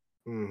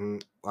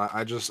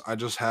 I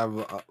just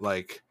have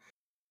like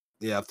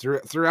yeah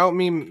throughout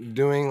me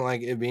doing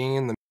like it being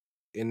in the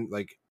in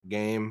like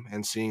game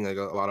and seeing like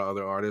a lot of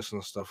other artists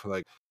and stuff,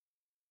 like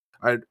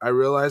I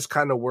realized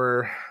kind of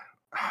where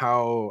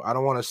how I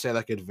don't want to say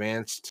like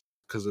advanced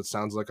because it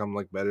sounds like I'm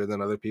like better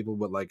than other people,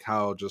 but like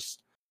how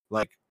just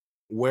like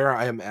where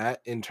I am at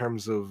in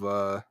terms of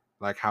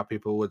like how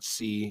people would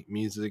see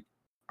music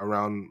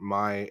around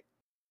my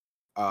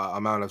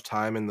amount of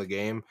time in the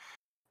game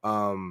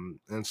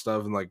and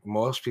stuff, and like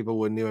most people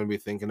wouldn't even be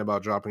thinking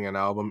about dropping an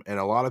album, and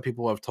a lot of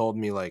people have told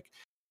me like,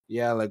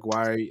 yeah, like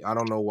why are you, I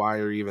don't know why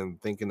you're even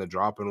thinking of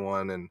dropping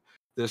one and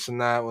this and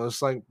that. Well,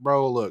 it's like,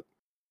 bro, look,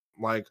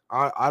 like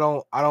I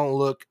don't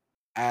look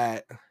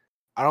at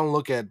I don't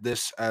look at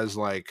this as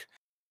like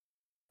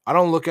I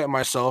don't look at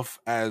myself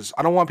as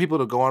I don't want people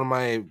to go on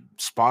my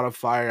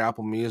Spotify or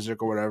Apple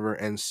Music or whatever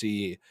and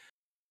see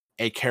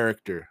a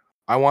character.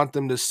 I want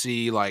them to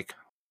see like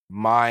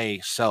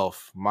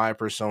myself, my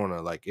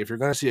persona. Like if you're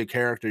gonna see a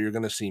character, you're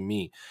gonna see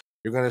me.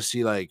 You're gonna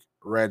see like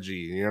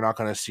Reggie. You're not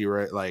gonna see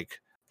like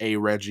a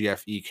Reggie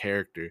FE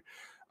character.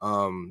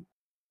 Um,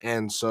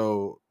 and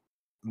so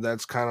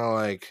that's kind of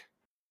like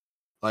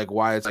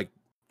why it's like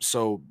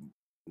so.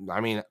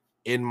 I mean,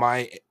 in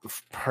my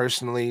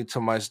personally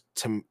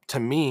to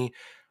me,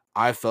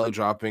 I felt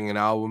dropping an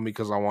album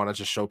because I wanted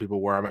to show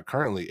people where I'm at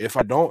currently. If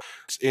I don't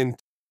in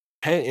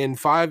in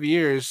 5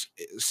 years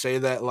say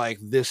that like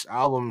this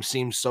album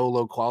seems so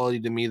low quality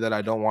to me that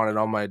I don't want it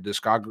on my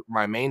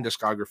main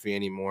discography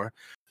anymore,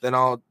 then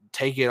I'll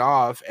take it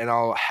off and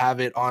I'll have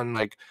it on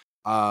like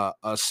a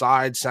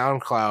side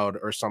SoundCloud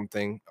or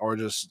something, or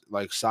just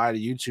like side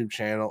YouTube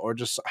channel, or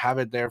just have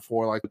it there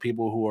for like the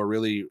people who are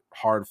really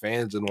hard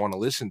fans and want to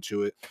listen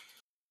to it.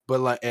 But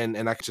like and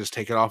I can just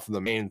take it off of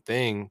the main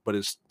thing, but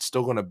it's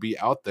still gonna be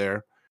out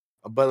there.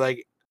 But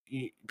like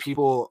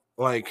people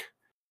like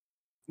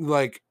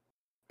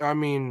I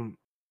mean,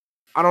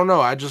 I don't know.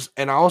 I just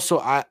and also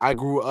I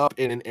grew up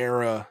in an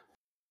era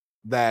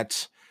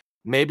that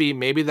maybe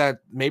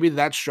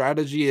that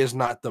strategy is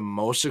not the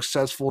most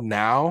successful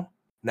now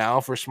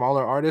for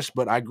smaller artists,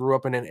 but I grew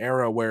up in an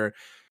era where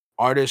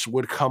artists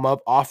would come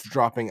up off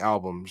dropping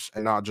albums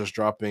and not just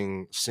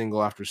dropping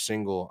single after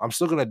single. I'm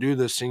still gonna do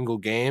the single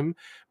game,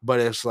 but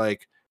it's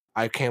like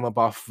I came up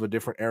off of a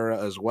different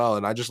era as well,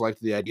 and I just like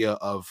the idea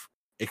of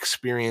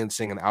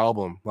experiencing an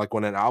album. Like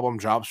when an album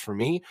drops for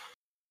me,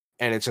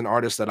 and it's an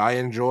artist that I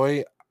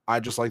enjoy, I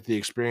just like the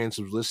experience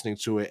of listening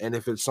to it. And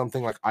if it's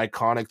something like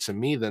iconic to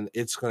me, then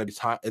it's gonna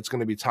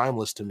be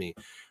timeless to me.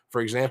 For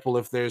example,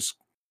 if there's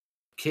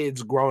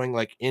kids growing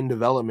like in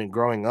development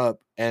growing up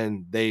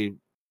and they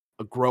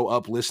grow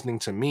up listening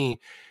to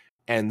me,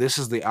 and this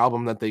is the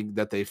album that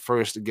they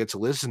first get to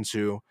listen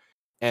to,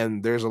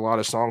 and there's a lot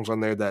of songs on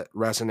there that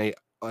resonate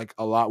like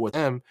a lot with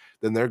them,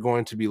 then they're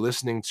going to be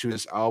listening to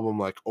this album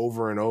like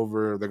over and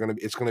over.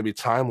 It's going to be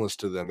timeless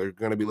to them. They're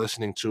going to be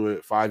listening to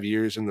it 5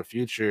 years in the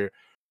future,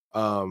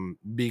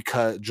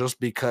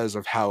 because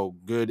of how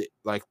good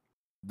like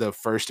the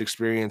first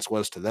experience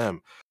was to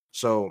them.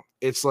 So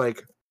it's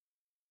like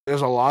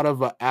there's a lot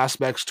of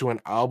aspects to an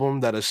album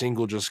that a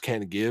single just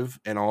can't give,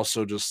 and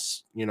also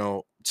just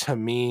to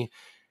me,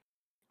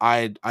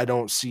 I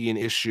don't see an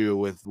issue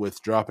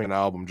with dropping an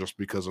album just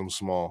because I'm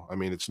small. I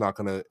mean, it's not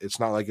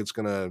like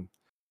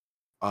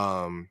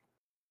um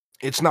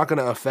it's not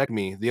gonna affect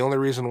me. The only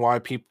reason why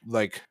people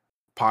like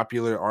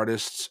popular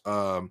artists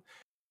and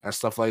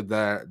stuff like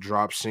that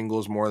drop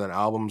singles more than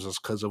albums is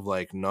because of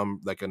like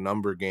like a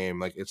number game.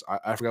 Like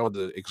I forgot what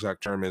the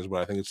exact term is,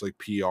 but I think it's like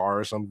PR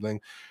or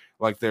something.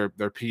 Like their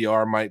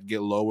PR might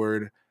get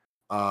lowered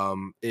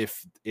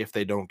if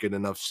they don't get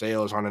enough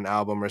sales on an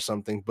album or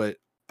something. But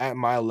at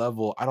my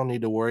level, I don't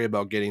need to worry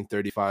about getting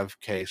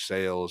 35K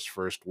sales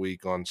first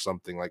week on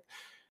something. Like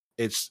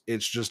it's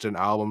just an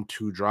album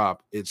to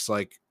drop. It's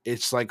like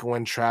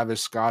when Travis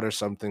Scott or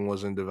something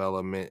was in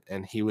development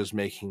and he was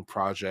making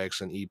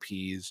projects and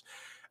EPs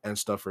and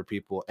stuff for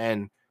people,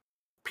 and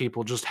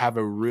people just have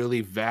a really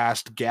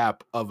vast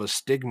gap of a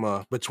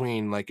stigma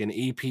between like an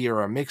EP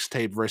or a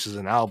mixtape versus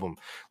an album.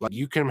 Like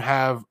you can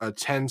have a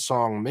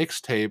 10-song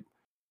mixtape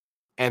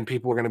and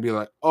people are going to be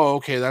like, "Oh,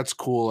 okay, that's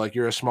cool. Like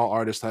you're a small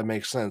artist, that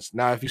makes sense."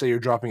 Now, if you say you're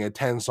dropping a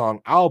 10-song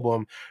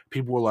album,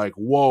 people are like,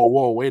 "Whoa,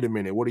 whoa, wait a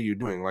minute. What are you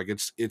doing?" Like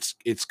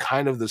it's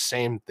kind of the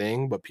same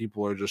thing, but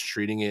people are just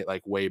treating it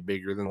like way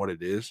bigger than what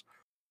it is.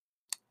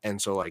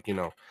 And so like,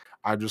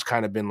 I've just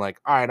kind of been like,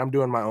 "All right, I'm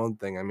doing my own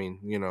thing." I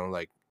mean,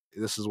 like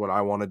this is what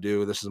I want to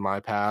do. This is my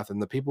path,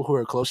 and the people who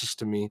are closest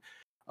to me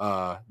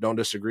don't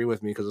disagree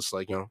with me because it's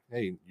like,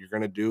 hey, you're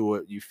going to do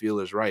what you feel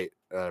is right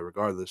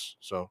regardless.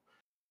 So,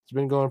 it's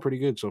been going pretty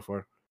good so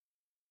far.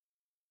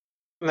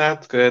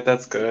 That's good.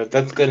 That's good.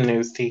 That's good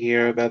news to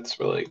hear. That's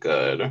really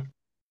good.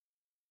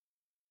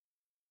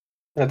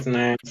 That's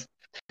nice.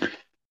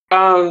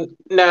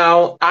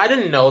 Now I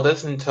didn't know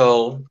this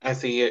until I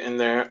see it in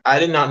there. I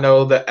did not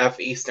know the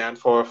FE stand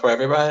for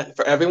everybody,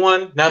 for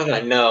everyone. Now that I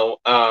know,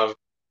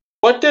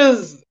 what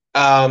does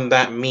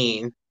that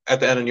mean at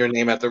the end of your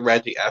name at the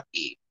Reggie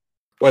FE?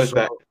 What is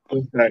that? So What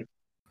is that?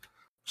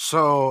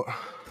 so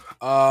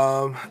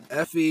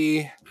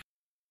FE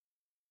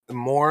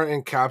more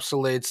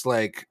encapsulates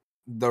like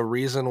the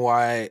reason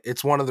why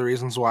it's one of the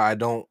reasons why I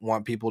don't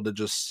want people to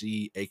just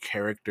see a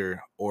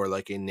character or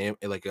like a name,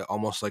 like a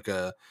almost like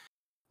a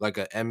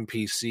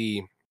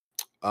NPC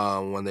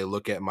when they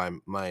look at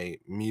my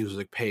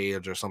music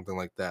page or something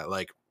like that.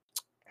 Like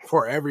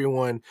for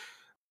everyone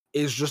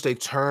is just a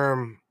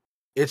term.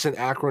 It's an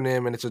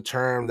acronym and it's a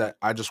term that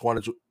I just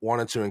wanted to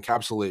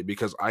encapsulate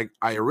because I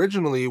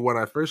originally when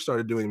I first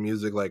started doing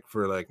music like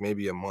for like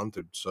maybe a month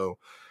or so,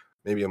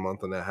 maybe a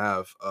month and a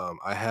half,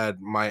 I had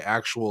my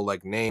actual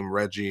like name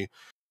Reggie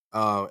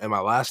and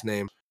my last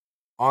name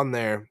on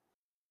there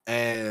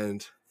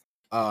and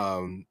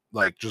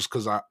like just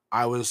because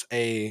I was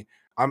a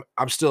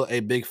I'm still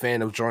a big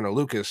fan of Jordan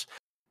Lucas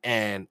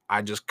and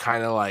I just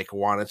kind of like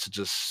wanted to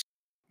just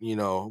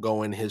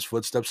go in his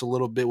footsteps a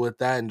little bit with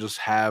that and just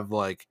have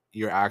like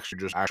your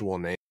actual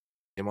name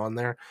on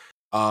there.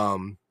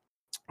 um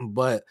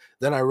but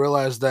then I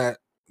realized that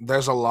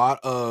there's a lot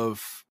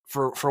of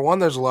for one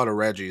there's a lot of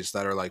Reggies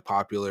that are like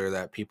popular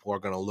that people are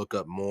going to look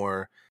up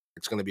more.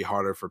 It's going to be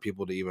harder for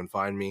people to even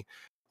find me.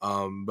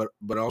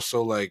 But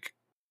also like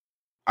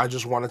I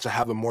just wanted to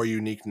have a more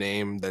unique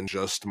name than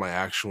just my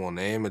actual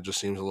name. It just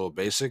seems a little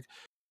basic.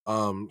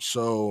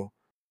 So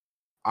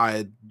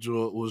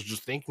was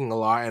just thinking a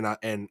lot,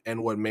 and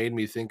and what made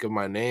me think of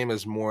my name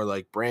is more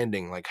like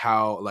branding, like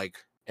how like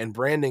and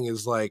branding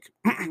is like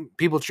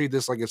people treat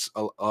this like it's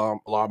a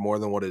lot more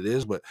than what it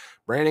is, but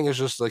branding is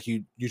just like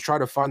you try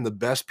to find the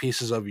best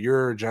pieces of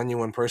your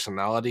genuine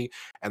personality,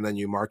 and then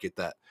you market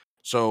that.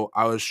 So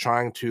I was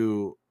trying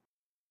to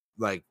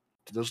like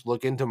just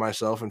look into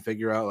myself and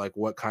figure out like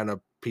what kind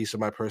of piece of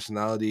my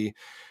personality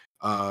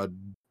uh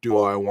do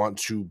I want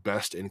to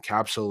best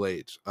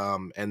encapsulate.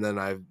 And then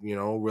I've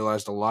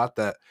realized a lot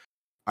that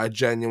I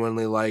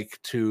genuinely like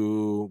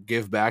to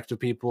give back to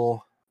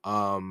people.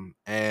 And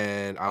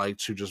I like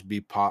to just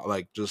be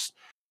like just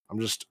I'm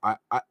just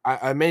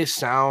I may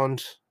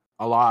sound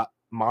a lot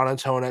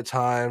monotone at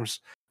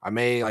times. I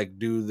may like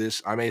do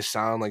this, I may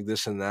sound like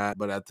this and that,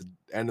 but at the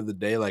end of the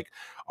day, like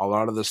a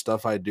lot of the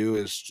stuff I do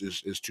is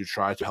to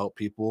try to help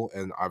people.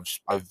 And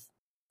I've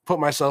put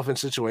myself in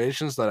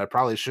situations that I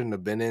probably shouldn't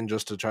have been in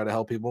just to try to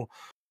help people.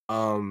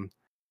 Um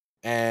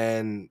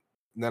and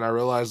then I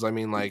realized, I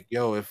mean, like,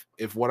 yo,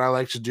 if what I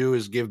like to do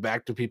is give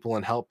back to people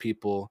and help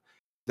people,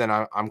 then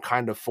I'm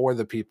kind of for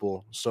the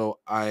people. So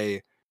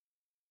I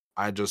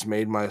just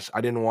made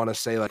I didn't want to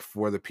say like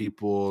for the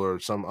people or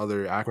some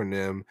other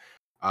acronym.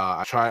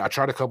 I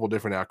tried a couple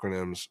different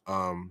acronyms.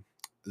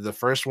 The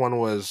first one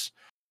was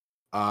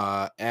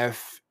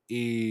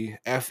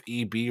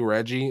FEB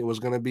Reggie was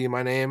gonna be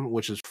my name,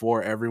 which is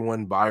for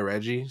everyone by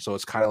Reggie. So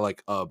it's kind of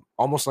like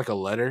almost like a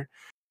letter,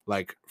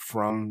 like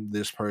from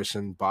this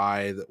person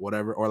by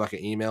whatever, or like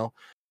an email.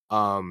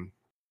 Um,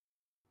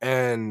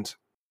 and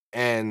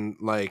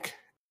like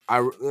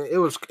it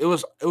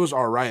was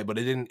all right, but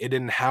it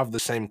didn't have the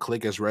same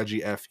click as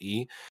Reggie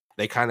FE.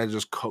 They kind of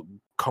just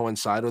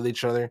coincide with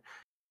each other,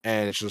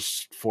 and it's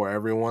just for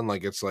everyone.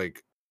 Like it's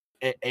like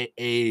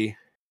a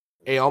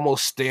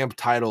almost stamped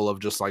title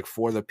of just like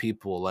for the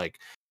people. Like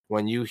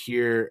when you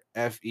hear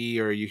FE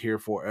or you hear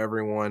for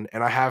everyone,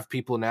 and I have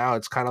people now,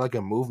 it's kind of like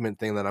a movement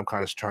thing that I'm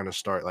kind of trying to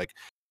start. Like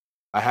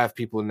I have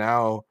people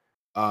now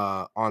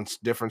on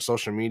different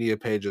social media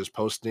pages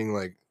posting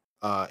like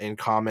in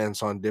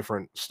comments on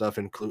different stuff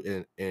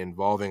including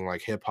involving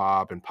like hip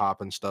hop and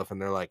pop and stuff,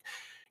 and they're like,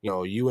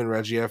 you and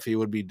Reggie FE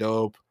would be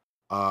dope.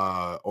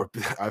 Or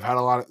I've had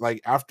a lot of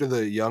like after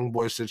the young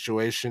boy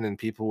situation, and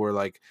people were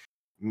like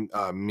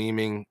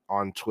memeing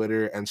on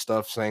Twitter and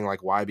stuff saying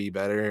like why be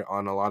better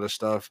on a lot of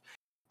stuff.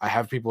 I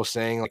have people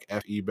saying like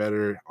FE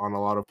better on a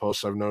lot of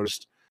posts I've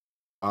noticed.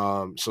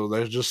 So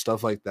there's just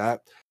stuff like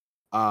that.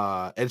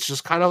 It's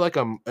just kind of like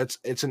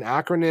it's an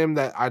acronym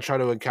that I try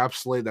to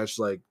encapsulate that's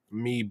like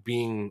me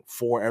being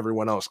for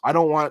everyone else. I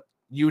don't want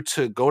you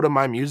to go to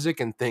my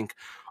music and think,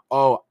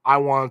 "Oh, I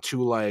want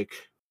to like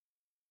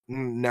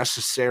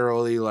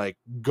necessarily like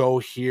go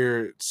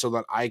here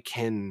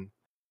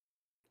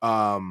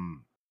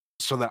um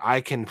so that I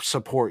can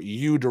support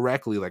you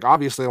directly. Like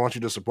obviously I want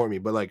you to support me,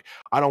 but like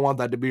I don't want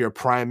that to be your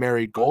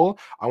primary goal.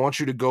 I want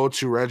you to go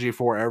to Reggie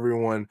for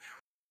everyone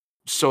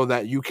so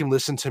that you can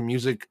listen to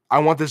music. I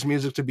want this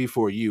music to be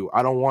for you.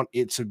 I don't want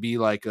it to be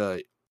like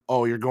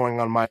oh, you're going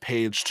on my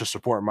page to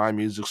support my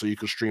music so you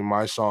can stream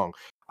my song.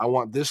 I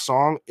want this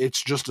song,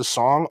 it's just a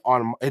song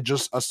on it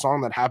just a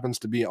song that happens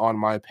to be on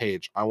my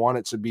page. I want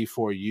it to be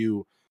for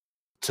you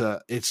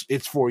to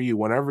it's for you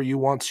whenever you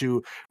want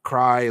to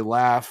cry,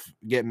 laugh,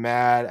 get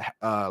mad,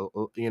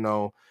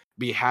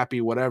 be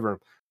happy, whatever.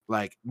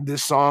 Like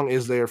this song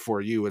is there for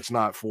you. It's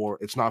not for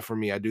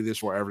me. I do this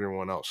for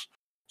everyone else.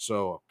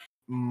 So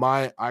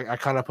I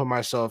kind of put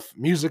myself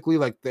musically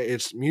like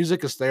it's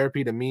music is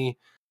therapy to me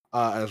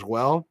as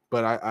well,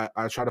 but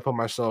I try to put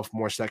myself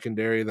more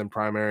secondary than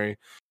primary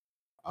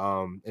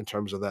in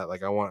terms of that.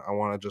 Like I want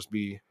to just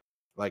be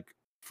like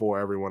for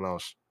everyone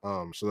else.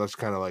 So that's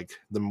kind of like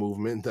the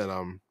movement that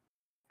I'm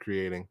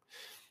creating.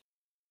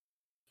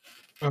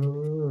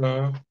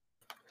 Oh,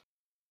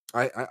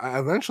 I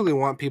eventually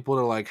want people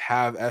to like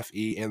have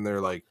FE in their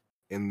like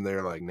in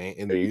their like name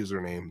in their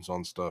usernames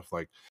on stuff,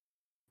 like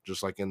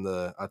just like in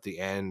the at the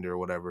end or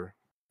whatever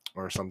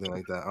or something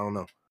like that. I don't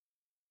know.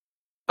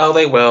 Oh,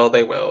 they will.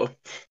 They will.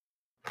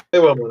 They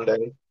will one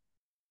day.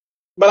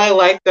 But I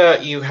like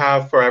that you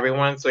have for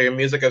everyone. So your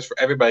music is for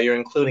everybody. You're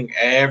including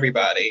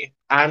everybody.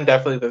 I'm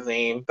definitely the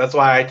same. That's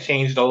why I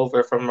changed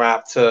over from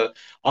rap to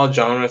all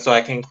genres so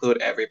I can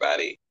include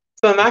everybody.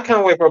 So in that kind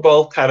of way, we're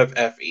both kind of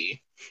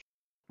FE.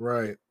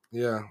 Right.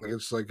 Yeah. Like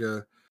it's like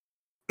a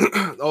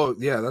oh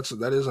yeah, that's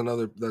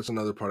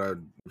another part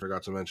I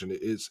forgot to mention.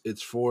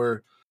 It's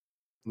for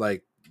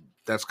like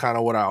that's kind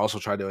of what I also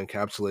try to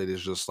encapsulate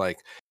is just like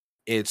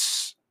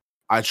it's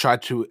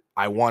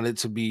I want it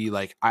to be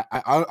like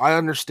I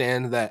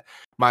understand that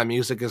my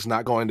music is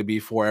not going to be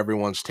for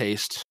everyone's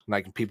taste.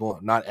 Like people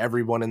not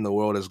everyone in the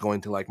world is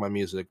going to like my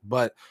music,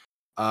 but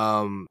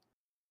um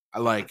I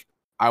like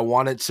I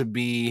want it to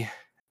be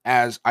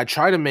as I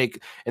try to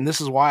make and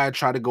this is why I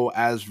try to go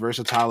as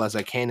versatile as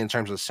I can in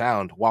terms of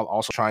sound while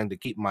also trying to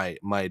keep my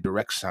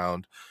direct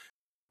sound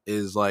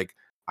is like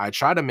I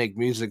try to make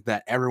music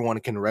that everyone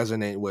can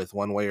resonate with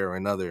one way or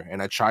another,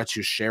 and I try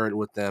to share it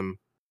with them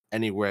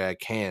any way I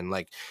can.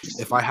 Like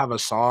if I have a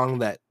song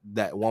that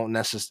won't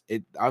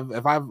necessarily,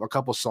 if I have a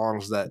couple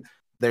songs that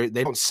they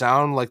don't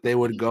sound like they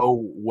would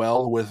go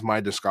well with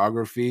my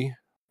discography,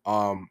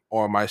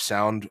 or my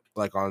sound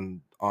like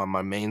on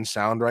my main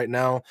sound right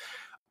now,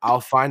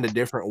 I'll find a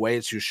different way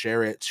to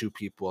share it to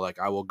people. Like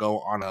I will go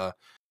on a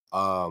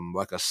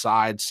like a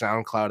side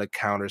SoundCloud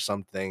account or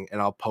something,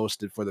 and I'll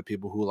post it for the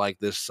people who like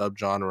this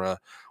subgenre,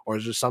 or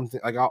just something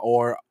like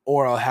or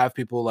I'll have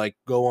people like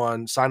go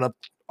on sign up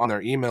on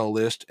their email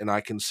list, and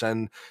I can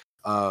send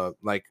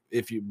like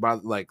if you buy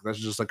like that's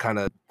just a kind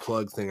of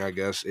plug thing, I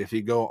guess. If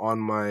you go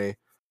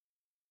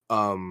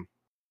um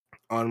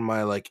on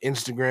my like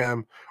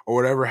Instagram or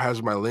whatever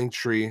has my link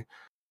tree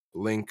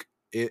link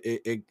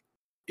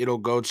it'll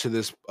go to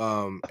this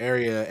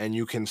area and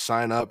you can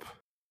sign up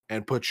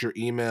and put your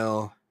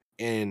email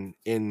in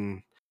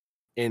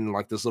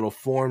like this little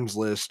forms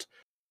list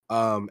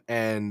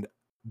and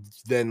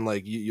then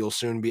like you'll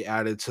soon be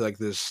added to like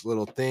this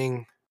little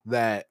thing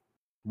that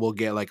will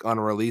get like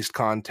unreleased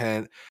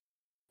content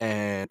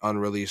and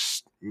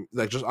unreleased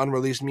like just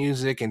unreleased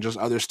music and just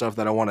other stuff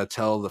that I want to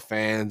tell the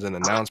fans and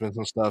announcements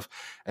and stuff.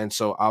 And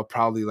so I'll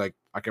probably like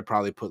I could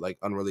probably put like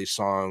unreleased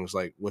songs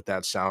like with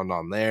that sound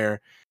on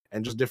there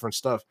and just different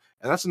stuff.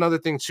 And that's another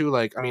thing too.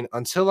 Like I mean,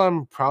 until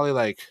I'm probably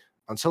like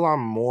until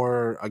I'm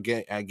more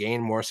again I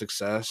gain more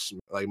success,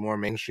 like more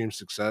mainstream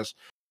success,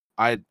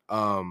 I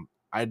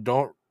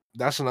don't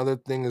that's another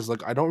thing is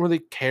like I don't really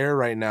care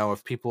right now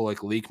if people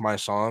like leak my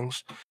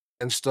songs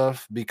and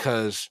stuff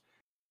because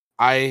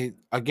I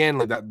again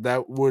like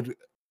that would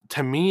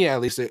to me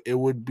at least it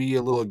would be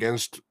a little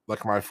against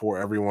like my for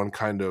everyone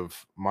kind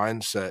of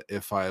mindset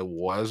if I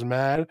was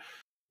mad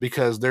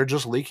because they're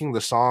just leaking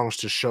the songs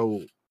to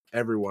show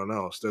everyone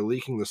else. They're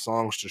leaking the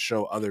songs to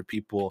show other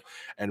people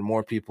and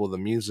more people the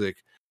music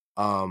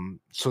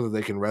so that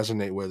they can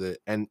resonate with it.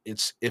 And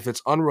it's if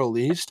it's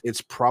unreleased,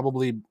 it's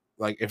probably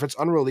like if it's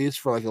unreleased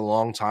for like a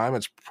long time,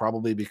 it's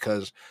probably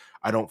because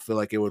I don't feel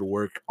like it would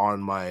work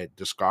on my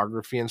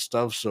discography and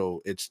stuff.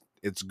 So it's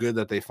good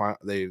that they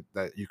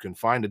that you can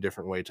find a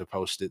different way to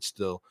post it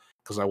still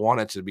because I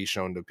want it to be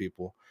shown to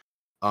people.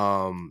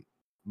 Um,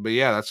 but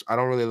yeah, that's I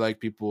don't really like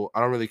people. I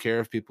don't really care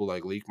if people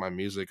like leak my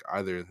music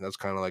either. That's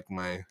kind of like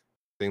my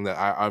thing that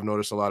I've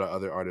noticed a lot of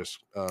other artists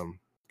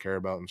care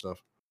about and stuff.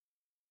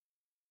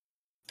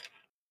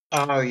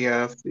 Oh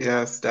yes,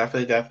 yes,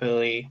 definitely,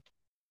 definitely.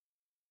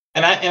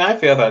 And I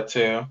feel that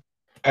too.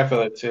 I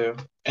feel it too.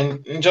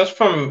 And just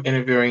from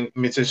interviewing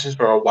musicians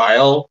for a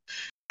while,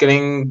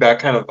 getting that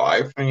kind of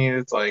vibe from you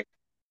is like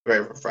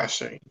very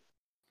refreshing.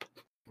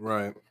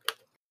 Right.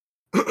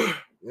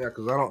 Yeah,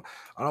 because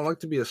I don't like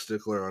to be a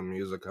stickler on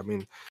music. I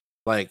mean,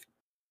 like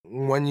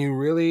when you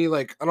really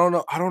like I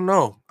don't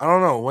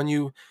know when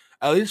you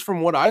at least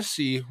from what I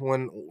see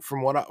when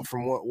from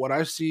what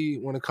I see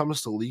when it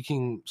comes to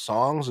leaking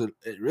songs, it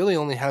really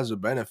only has a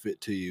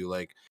benefit to you.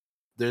 Like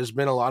there's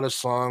been a lot of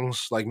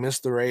songs like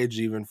Mr. Rage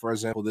even for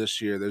example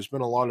this year. There's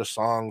been a lot of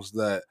songs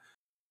that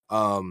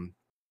um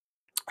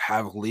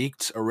have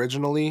leaked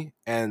originally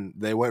and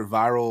they went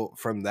viral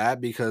from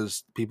that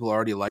because people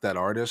already like that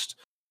artist.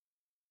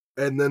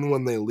 And then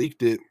when they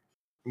leaked it,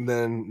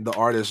 then the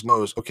artist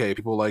knows, okay,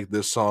 people like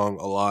this song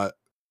a lot.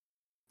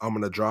 I'm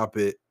gonna drop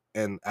it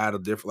and add a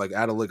different like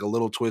add a like a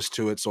little twist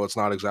to it so it's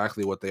not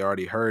exactly what they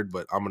already heard,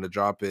 but I'm gonna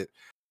drop it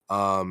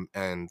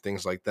and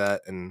things like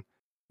that and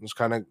just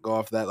kind of go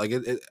off that. Like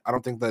I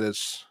don't think that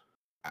it's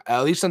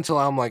at least until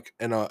I'm like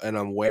in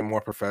a way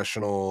more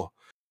professional,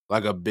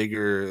 like a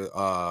bigger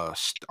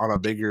on a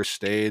bigger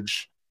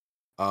stage.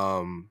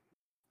 Um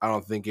I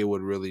don't think it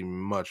would really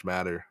much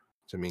matter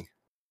to me.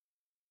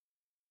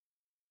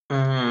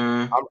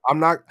 Mm, I'm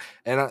not,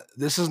 and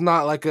this is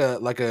not like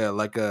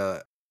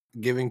a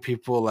giving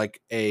people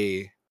like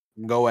a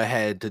go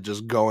ahead to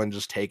just go and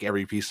just take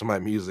every piece of my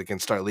music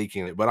and start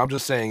leaking it. But I'm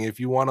just saying, if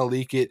you want to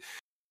leak it,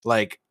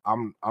 like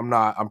I'm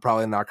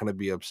probably not gonna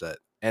be upset.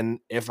 And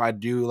if I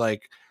do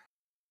like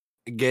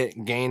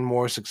gain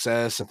more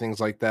success and things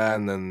like that,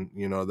 and then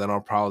then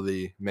I'll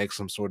probably make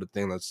some sort of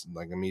thing that's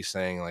like me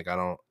saying like I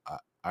don't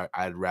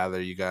I'd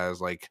rather you guys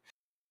like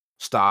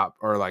stop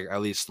or like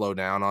at least slow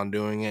down on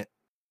doing it.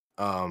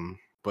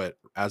 But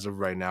as of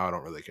right now, I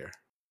don't really care.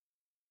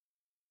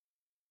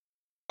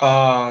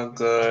 Oh,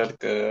 good,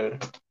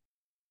 good.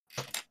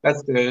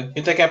 That's good.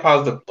 You're taking a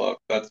positive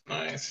look. That's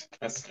nice.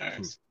 That's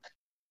nice.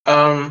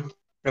 Um,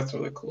 that's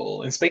really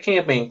cool. And speaking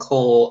of being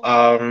cool,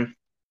 I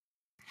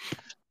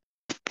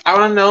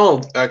want to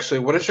know actually,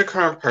 what is your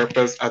current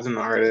purpose as an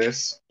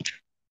artist?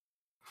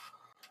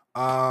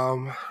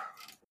 Um,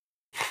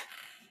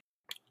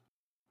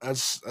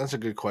 that's a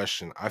good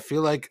question. I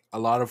feel like a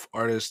lot of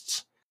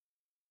artists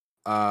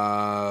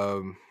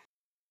um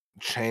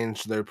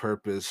change their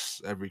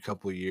purpose every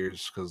couple of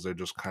years because they're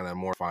just kind of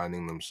more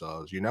finding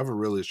themselves. You never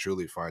really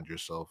truly find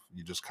yourself.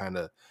 You just kind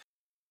of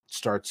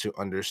start to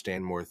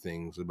understand more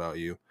things about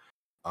you.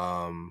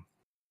 Um,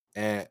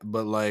 and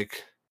but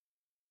like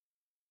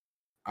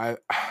I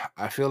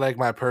I feel like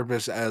my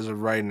purpose as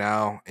of right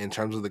now, in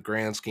terms of the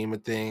grand scheme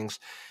of things,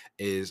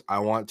 is I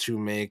want to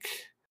make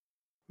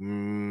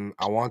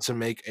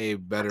a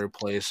better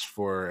place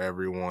for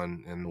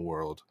everyone in the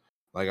world.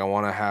 Like I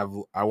want to have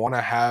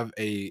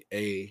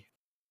a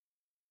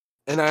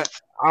and I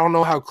don't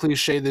know how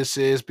cliche this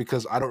is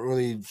because I don't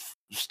really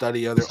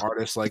study other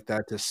artists like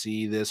that to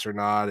see this or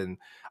not, and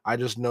I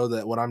just know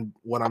that what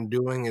I'm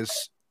doing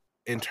is,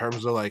 in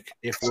terms of like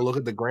if we look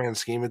at the grand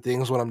scheme of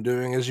things, what I'm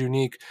doing is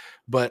unique.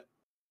 But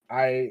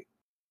I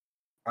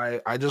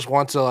I just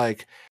want to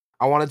like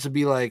I want it to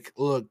be like,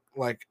 look,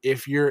 like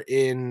if you're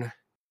in,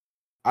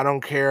 I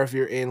don't care if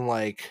you're in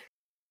like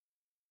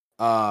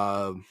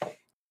uh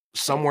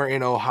somewhere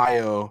in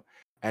Ohio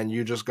and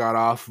you just got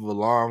off of a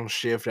long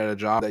shift at a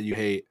job that you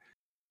hate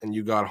and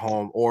you got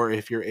home, or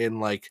if you're in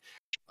like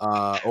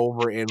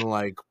over in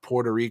like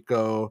Puerto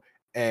Rico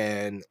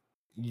and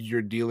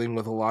you're dealing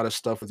with a lot of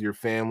stuff with your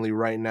family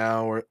right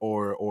now,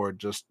 or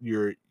just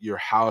your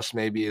house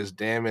maybe is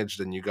damaged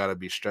and you got to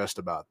be stressed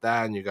about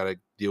that and you got to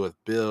deal with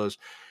bills,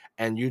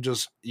 and you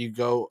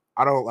go,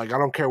 I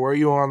don't care where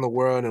you are in the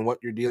world and what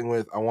you're dealing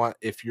with. I want,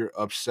 if you're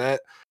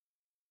upset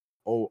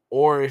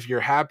or if you're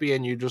happy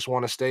and you just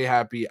want to stay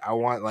happy, I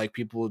want like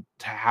people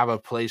to have a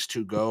place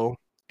to go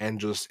and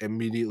just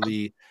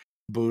immediately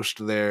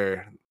boost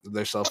their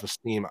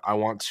self-esteem. I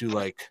want to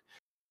like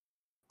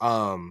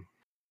um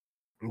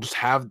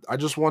I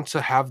just want to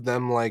have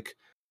them like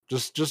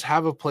just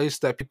have a place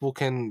that people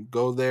can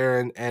go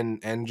there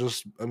and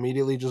just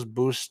immediately just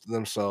boost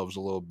themselves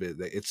a little bit.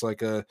 It's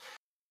like a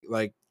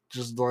like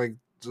just like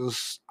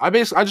I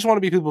just want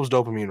to be people's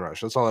dopamine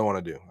rush. That's all I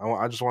want to do.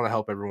 I just want to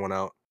help everyone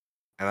out,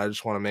 and I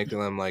just want to make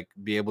them like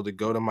be able to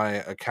go to my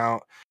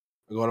account,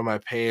 go to my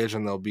page,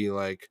 and they'll be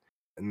like,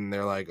 and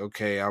they're like,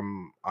 okay,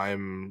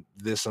 I'm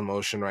this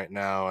emotion right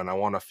now, and I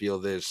want to feel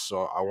this,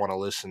 so I want to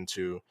listen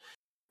to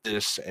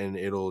this, and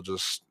it'll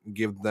just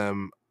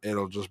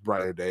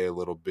brighten their day a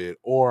little bit.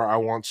 Or I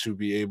want to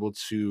be able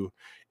to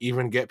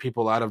even get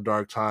people out of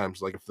dark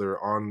times, like if they're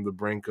on the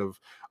brink of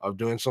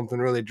doing something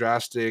really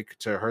drastic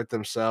to hurt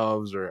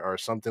themselves or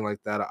something like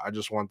that. I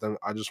just want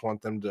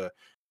them to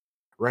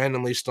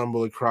randomly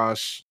stumble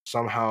across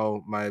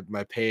somehow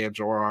my page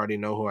or already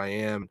know who I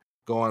am,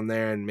 go on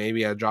there and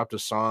maybe I dropped a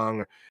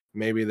song, or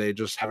maybe they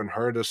just haven't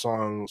heard a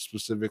song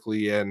specifically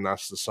yet, and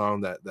that's the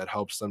song that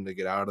helps them to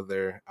get out of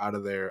their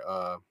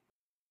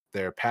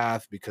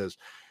path. Because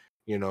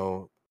you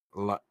know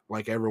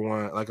like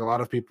everyone, like a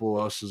lot of people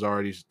else has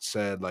already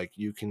said, like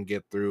you can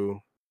get through,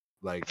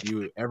 like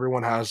you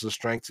everyone has the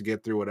strength to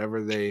get through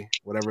whatever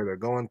they're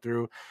going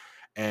through.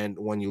 And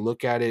when you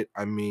look at it,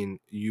 I mean,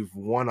 you've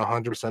won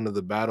 100% of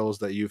the battles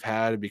that you've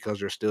had because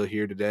you're still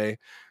here today.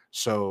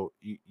 So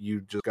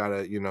you just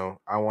gotta,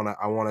 I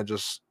wanna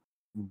just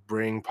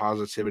bring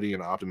positivity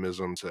and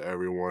optimism to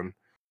everyone,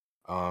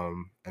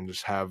 and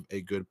just have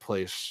a good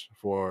place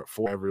for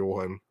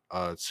everyone,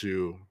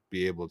 to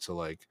be able to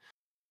like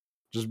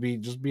just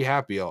be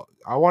happy.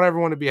 I want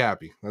everyone to be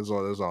happy. That's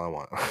all I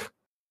want.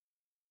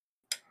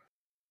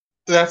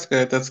 That's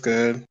good. That's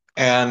good.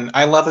 And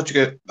I love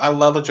that I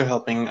love that you're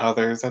helping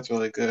others. That's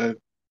really good.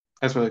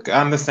 That's really good.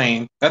 I'm the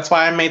same. That's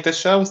why I made this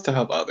show, is to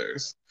help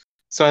others.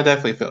 So I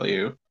definitely feel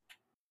you.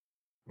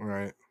 All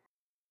right.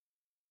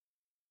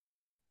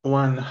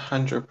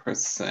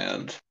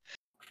 100%.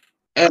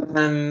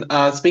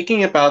 And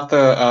speaking about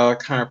the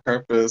kind of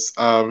purpose,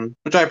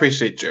 which I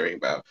appreciate sharing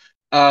about,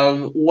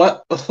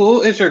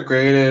 who is your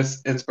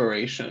greatest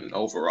inspiration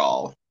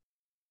overall?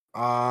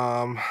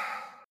 Um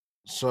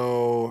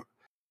so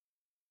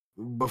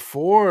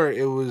before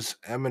it was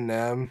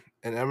Eminem,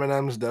 and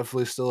Eminem's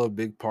definitely still a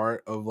big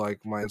part of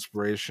like my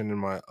inspiration and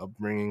my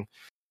upbringing.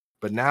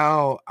 But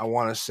now I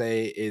want to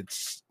say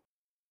it's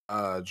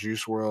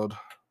Juice World.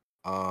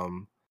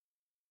 Um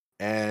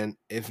and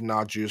if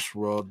not Juice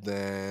World,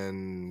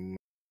 then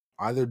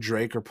either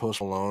Drake or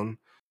Post Malone.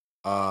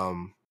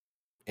 Um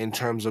in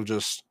terms of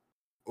just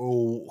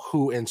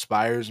who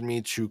inspires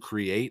me to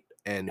create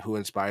and who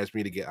inspires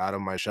me to get out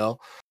of my shell.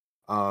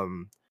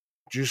 Um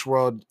Juice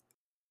World,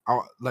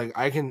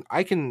 I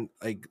can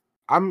like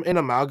I'm an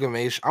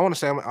amalgamation. I want to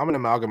say I'm an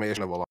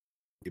amalgamation of a lot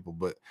of people,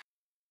 but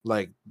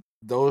like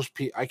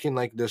I can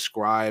like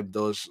describe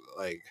those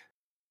like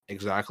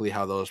exactly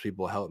how those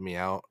people helped me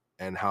out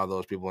and how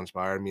those people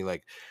inspired me.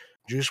 Like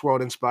Juice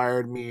World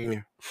inspired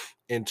me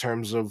in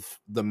terms of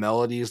the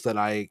melodies that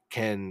I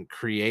can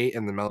create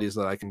and the melodies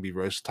that I can be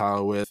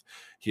versatile with.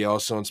 He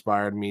also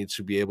inspired me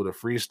to be able to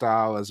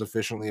freestyle as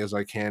efficiently as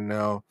I can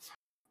now.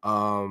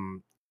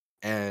 Um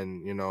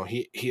and you know,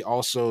 he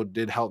also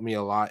did help me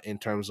a lot in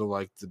terms of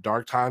like the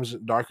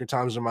darker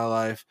times in my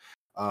life,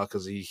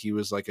 cuz he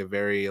was like a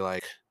very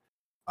like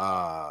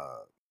uh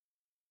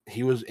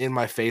he was in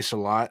my face a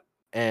lot,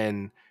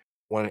 and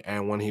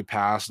when he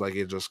passed, like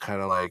it just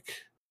kind of like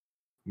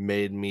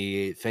made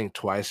me think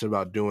twice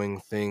about doing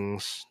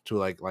things to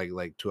like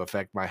to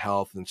affect my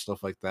health and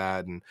stuff like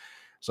that. And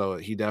so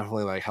he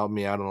definitely like helped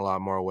me out in a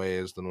lot more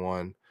ways than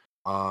one.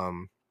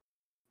 um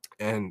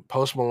and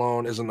Post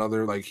Malone is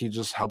another, like he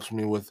just helps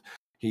me with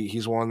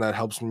he's one that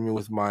helps me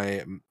with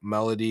my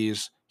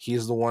melodies.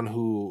 He's the one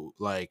who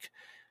like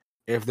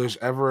if there's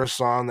ever a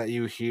song that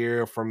you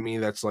hear from me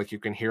that's like you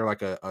can hear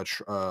like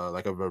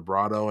like a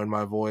vibrato in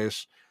my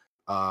voice,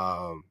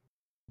 um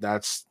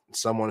that's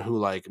someone who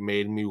like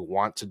made me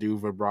want to do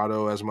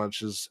vibrato as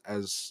much as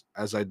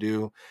I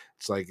do.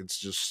 It's like it's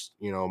just,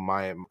 you know,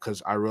 my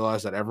because I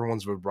realize that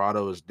everyone's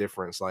vibrato is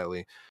different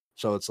slightly.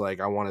 So it's like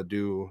I want to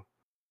do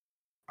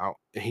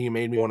he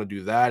made me want to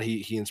do that.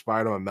 He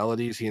inspired my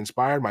melodies. He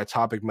inspired my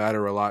topic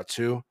matter a lot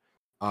too,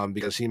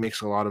 because he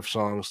makes a lot of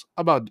songs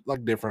about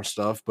like different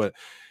stuff, but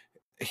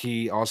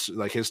he also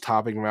like his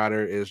topic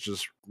matter is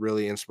just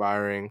really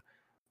inspiring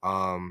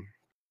um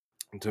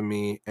to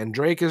me. And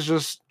Drake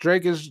is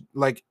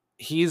like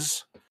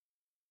he's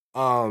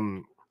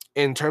um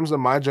in terms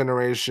of my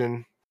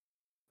generation,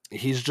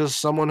 he's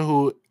just someone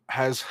who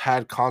has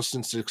had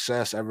constant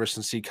success ever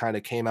since he kind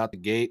of came out the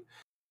gate.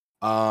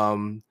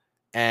 um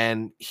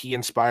and he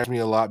inspires me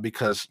a lot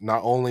because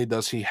not only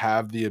does he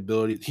have the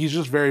ability, he's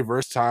just very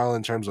versatile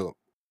in terms of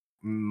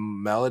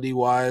melody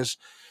wise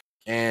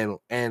and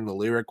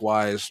lyric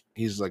wise.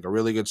 He's like a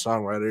really good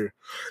songwriter.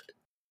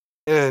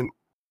 And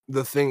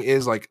the thing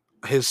is, like,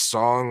 his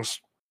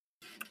songs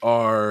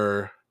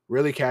are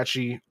really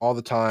catchy all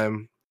the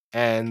time,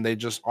 and they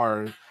just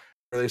are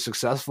really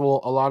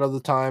successful a lot of the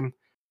time.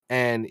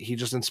 And he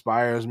just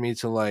inspires me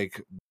to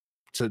like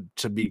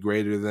to be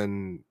greater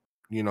than,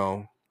 you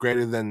know,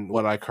 greater than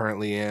what I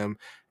currently am,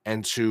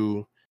 and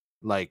to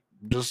like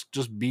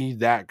just be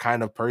that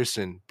kind of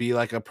person. Be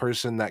like a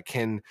person that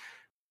can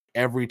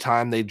every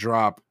time they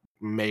drop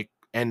make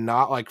and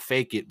not like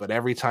fake it, but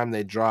every time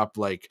they drop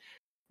like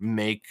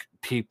make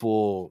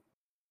people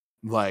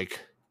like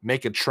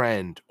make a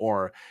trend,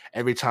 or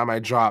every time I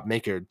drop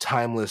make a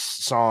timeless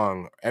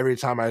song, every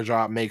time I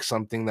drop make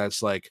something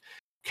that's like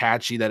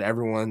catchy that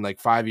everyone like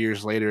 5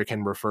 years later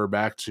can refer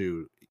back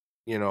to,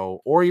 you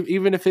know. Or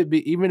even if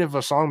even if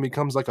a song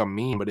becomes like a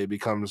meme, but it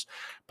becomes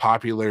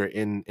popular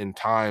in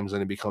times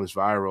and it becomes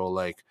viral,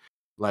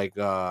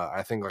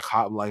 I think like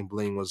Hotline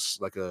Bling was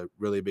like a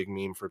really big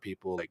meme for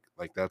people,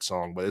 like that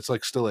song, but it's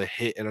like still a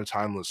hit and a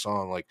timeless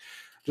song. Like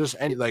just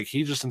any like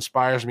he just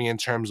inspires me in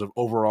terms of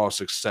overall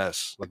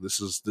success. Like this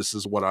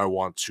is what I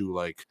want to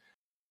like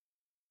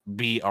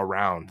be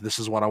around. This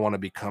is what I want to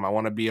become. I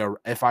want to be a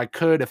if I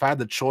could, if I had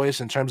the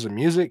choice in terms of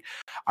music,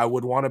 I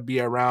would want to be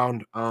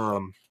around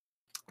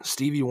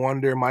Stevie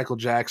Wonder, Michael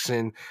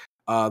Jackson,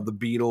 the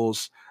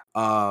Beatles.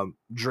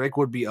 Drake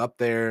would be up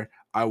there.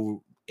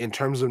 In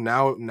terms of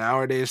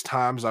nowadays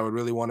times, I would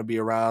really want to be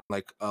around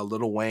like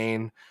Lil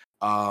Wayne,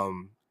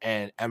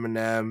 and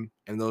Eminem,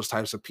 and those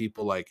types of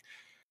people.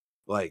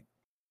 Like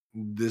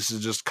this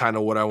is just kind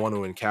of what I want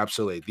to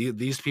encapsulate.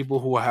 These people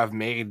who have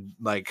made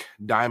like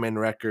diamond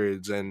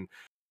records and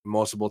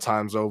multiple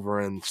times over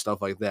and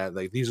stuff like that.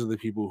 Like these are the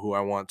people who I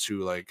want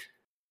to like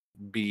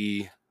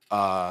be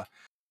uh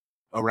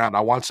around. I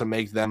want to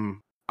make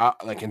them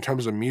like in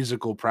terms of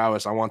musical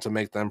prowess, I want to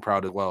make them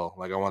proud as well.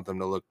 Like I want them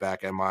to look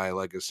back at my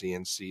legacy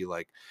and see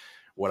like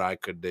what I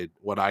could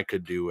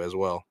do as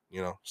well,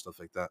 you know, stuff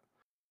like that.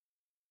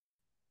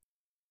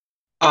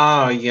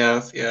 Ah,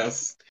 yes,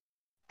 yes.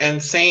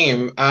 And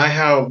same, I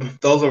have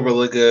those are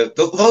really good.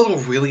 Those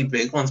are really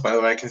big ones, by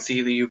the way. I can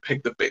see that you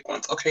picked the big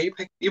ones. Okay,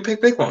 you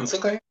pick big ones.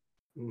 Okay,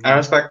 I Hmm.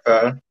 respect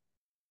that.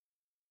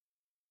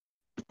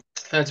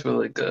 That's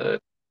really good.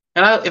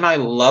 And I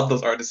love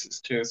those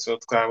artists too. So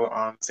it's glad we're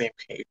on the same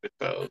page with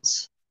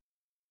those.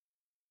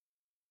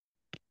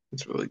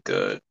 It's really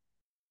good.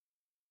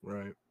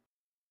 Right.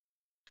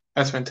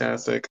 That's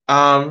fantastic.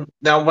 Now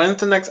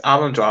when's the next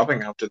album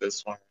dropping after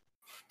this one?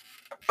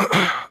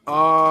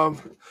 um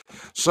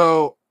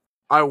so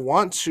I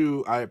plan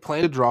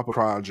to drop a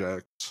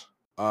project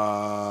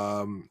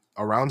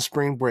around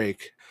spring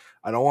break.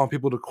 I don't want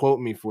people to quote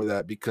me for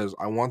that because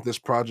I want this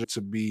project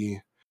to be,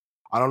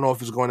 I don't know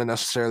if it's going to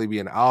necessarily be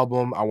an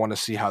album. I want to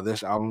see how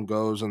this album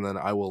goes, and then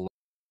I will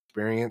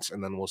experience,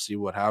 and then we'll see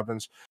what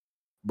happens.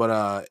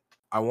 But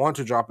I want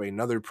to drop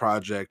another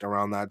project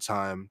around that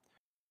time.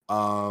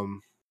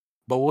 Um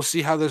but we'll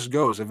see how this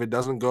goes. If it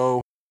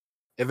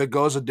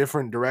goes a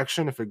different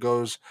direction, if it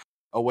goes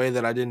a way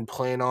that I didn't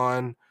plan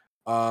on,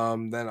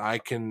 then I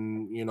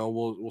can,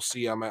 we'll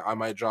see. I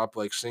might drop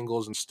like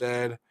singles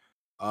instead.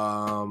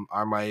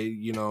 I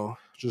might,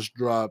 just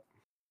drop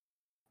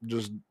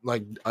just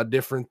like a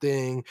different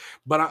thing.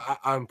 But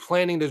I'm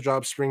planning to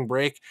drop Spring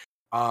Break,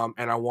 and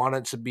I want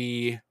it to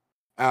be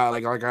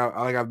like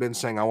I've been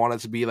saying, I want it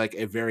to be like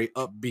a very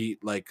upbeat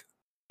like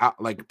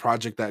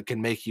project that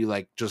can make you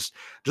like just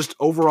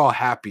overall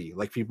happy.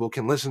 Like people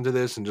can listen to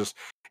this and just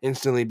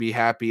instantly be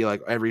happy.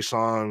 Like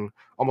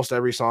almost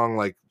every song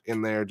like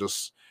in there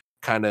just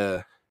kind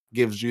of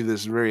gives you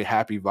this very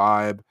happy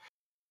vibe.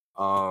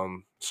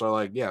 So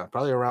like yeah,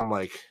 probably around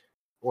like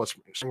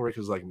spring break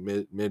is like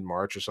mid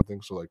March or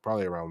something. So like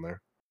probably around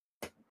there.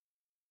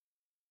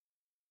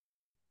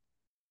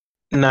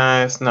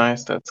 Nice,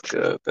 nice. That's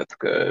good. That's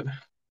good.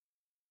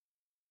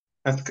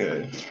 That's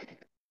good.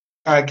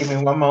 All right, give me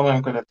one moment.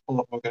 I'm gonna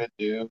pull up what I'm gonna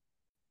do.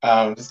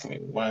 Just give me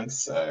one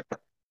sec.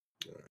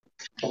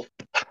 All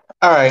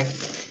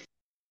right,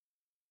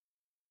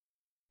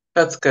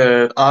 that's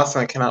good.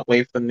 Awesome. I cannot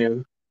wait for the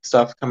new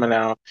stuff coming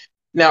out.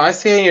 Now, I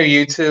see on your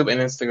YouTube and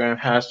Instagram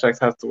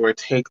hashtags has the word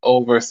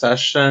takeover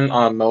session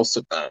on most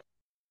of them.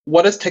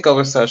 What is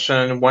takeover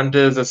session? When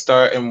does it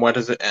start and when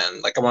does it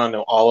end? Like, I want to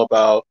know all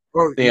about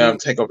Oh, the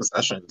takeover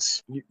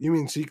sessions. you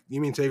mean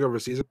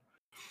takeover season?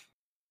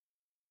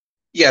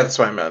 Yeah, that's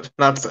what I meant.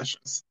 Not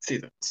sessions,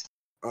 seasons.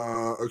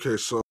 Okay,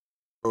 so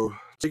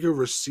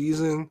takeover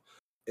season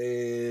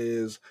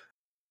is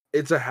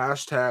it's a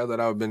hashtag that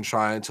I've been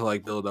trying to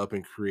like build up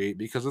and create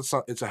because it's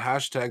a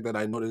hashtag that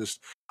I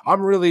noticed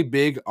I'm really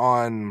big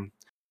on.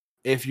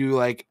 If you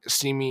like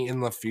see me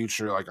in the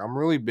future, like I'm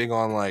really big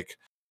on like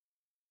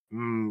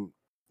mm,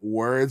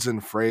 words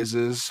and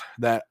phrases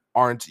that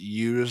aren't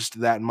used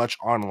that much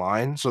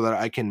online so that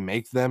I can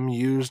make them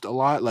used a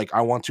lot. Like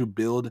I want to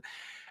build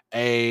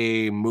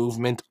a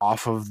movement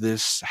off of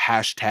this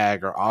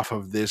hashtag or off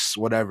of this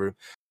whatever.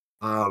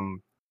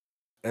 Um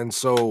and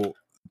so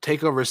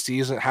takeover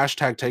season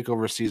hashtag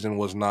takeover season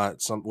was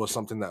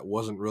something that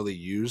wasn't really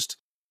used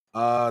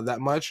that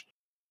much.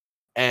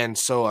 And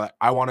so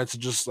I wanted to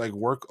just like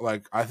work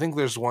like I think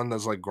there's one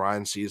that's like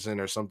grind season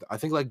or something. I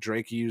think like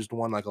Drake used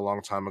one like a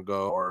long time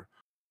ago or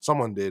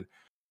someone did.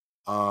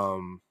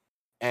 Um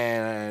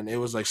and it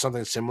was like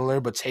something similar,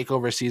 but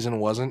takeover season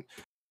wasn't.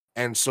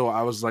 And so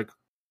I was like,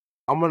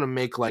 I'm gonna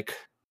make like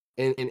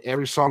in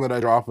every song that I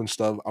drop and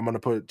stuff, I'm gonna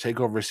put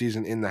takeover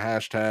season in the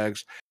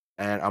hashtags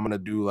and I'm gonna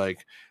do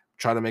like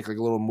try to make like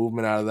a little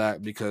movement out of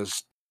that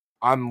because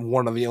I'm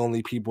one of the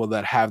only people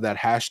that have that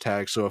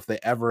hashtag. So if they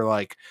ever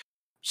like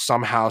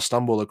somehow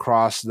stumble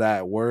across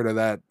that word or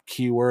that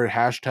keyword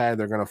hashtag,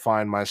 they're gonna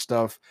find my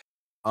stuff.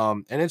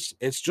 And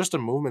it's just a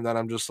movement that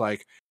I'm just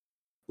like,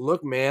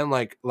 look, man,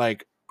 like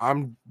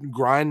I'm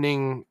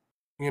grinding,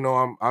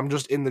 I'm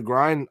just in the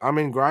grind, I'm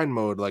in grind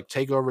mode. Like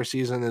takeover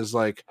season is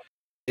like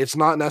it's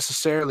not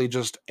necessarily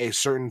just a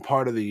certain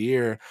part of the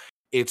year.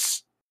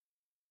 It's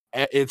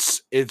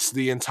it's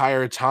the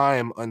entire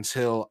time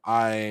until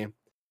I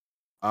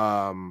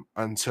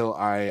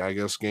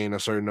guess gain a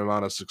certain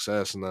amount of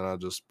success and then I'll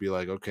just be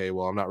like, okay,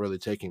 well, I'm not really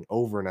taking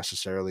over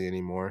necessarily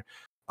anymore.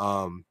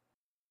 Um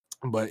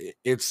but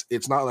it's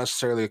not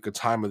necessarily like a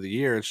time of the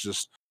year, it's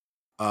just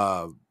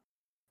uh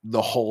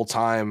the whole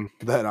time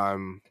that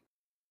I'm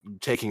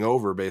taking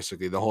over,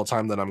 basically the whole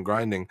time that I'm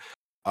grinding.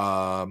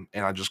 And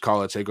I just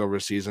call it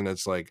takeover season.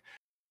 It's like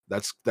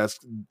that's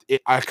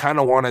it. I kind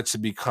of want it to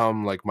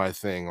become like my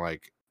thing.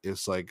 Like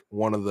it's like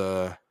one of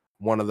the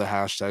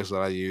hashtags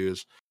that I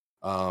use,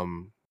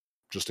 um,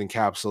 just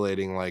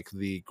encapsulating like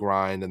the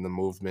grind and the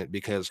movement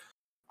because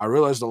I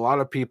realized a lot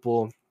of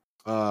people,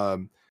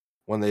 um,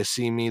 when they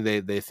see me,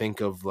 they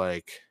think of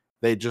like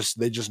they just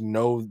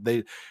know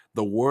the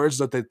words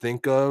that they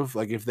think of.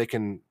 Like if they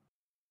can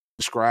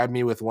describe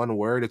me with one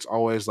word, it's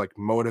always like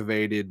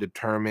motivated,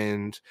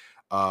 determined,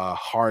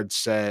 hard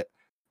set,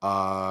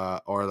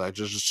 or like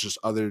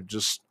just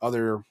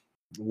other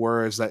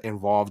words that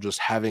involve just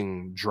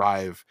having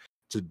drive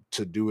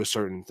to do a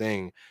certain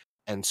thing.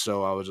 And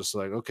so I was just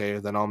like, okay,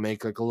 then I'll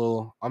make a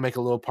little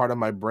part of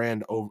my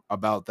brand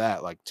about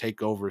that, like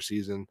take over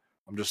season.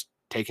 I'm just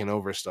taking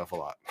over stuff a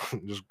lot,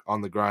 just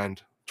on the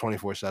grind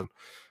 24/7.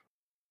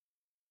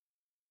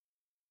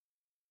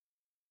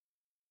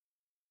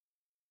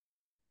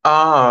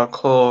 Ah,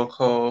 cool,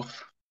 cool.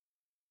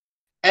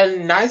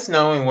 And nice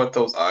knowing what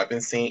those are.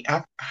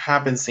 I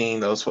have been seeing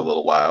those for a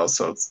little while,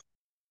 For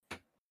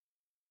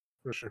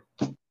sure.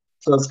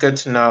 so it's good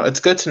to know. It's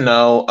good to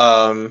know.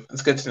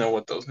 It's good to know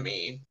what those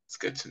mean. It's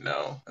good to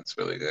know. That's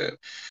really good.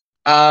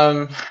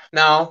 Um,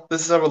 Now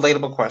this is a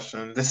relatable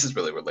question. This is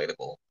really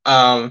relatable.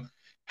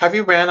 Have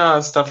you ran out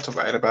of stuff to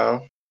write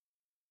about?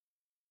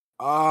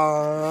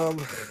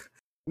 Um,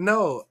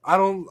 no, I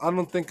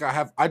don't think I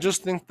have. I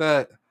just think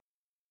that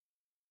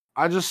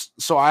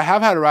so I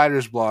have had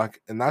writer's block,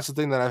 and that's the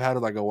thing that I've had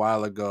like a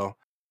while ago.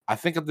 I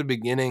think at the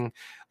beginning,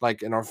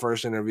 like in our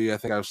first interview, I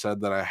think I've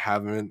said that I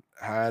haven't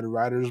had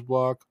writer's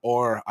block,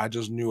 or I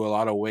just knew a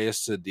lot of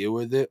ways to deal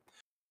with it.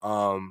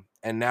 And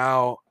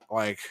now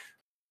like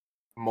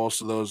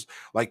most of those,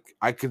 like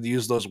I could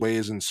use those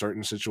ways in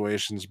certain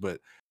situations, but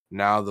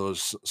now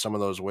those some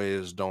of those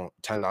ways don't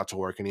tend not to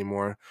work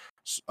anymore.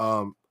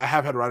 I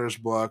have had writer's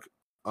block,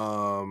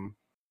 um,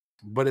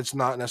 but it's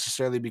not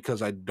necessarily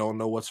because I don't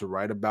know what to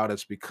write about.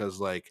 It's because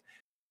like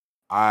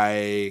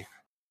I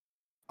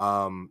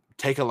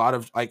take a lot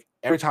of like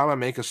every time I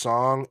make a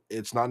song,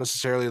 it's not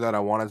necessarily that I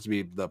want it to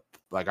be the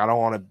like I don't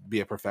want to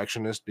be a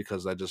perfectionist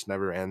because that just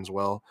never ends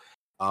well.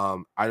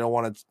 I don't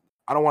want it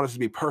I don't want it to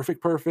be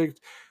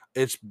perfect.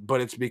 It's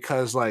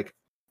because like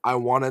I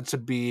want it to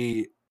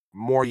be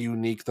more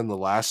unique than the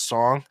last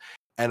song,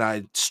 and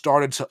I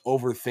started to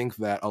overthink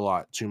that a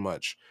lot too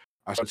much.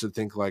 I started to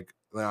think like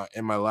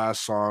in my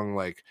last song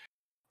like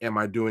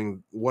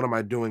what am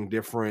I doing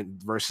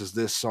different versus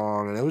this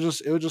song, and it was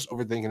just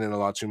overthinking it a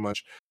lot too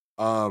much.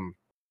 um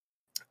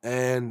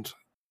and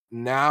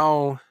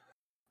now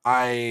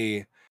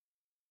I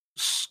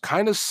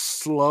kind of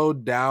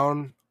slowed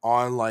down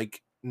on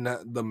like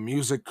the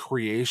music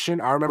creation.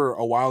 I remember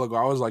a while ago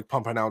I was like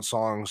pumping out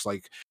songs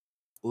like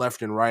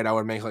left and right. I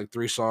would make like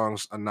 3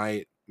 songs a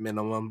night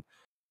minimum.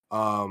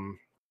 um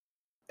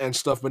and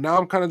stuff. But now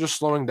I'm kind of just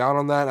slowing down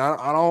on that.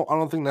 I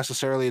don't think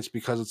necessarily it's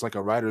because it's like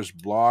a writer's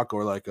block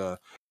or like a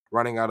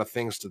running out of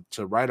things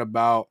to write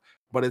about.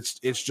 But it's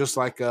just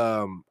like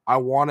I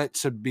want it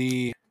to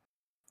be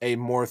a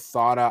more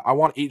thought out. I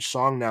want each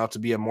song now to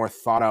be a more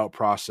thought out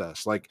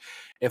process. Like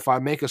if I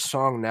make a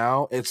song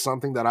now, it's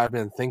something that I've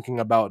been thinking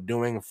about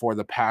doing for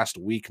the past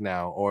week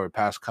now or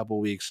past couple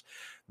weeks,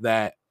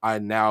 that I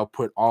now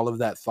put all of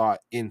that thought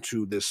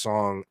into this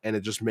song, and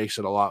it just makes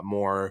it a lot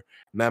more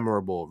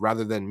memorable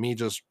rather than me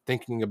just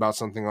thinking about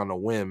something on a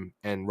whim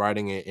and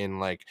writing it in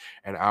like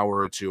an hour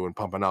or two and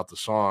pumping out the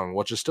song,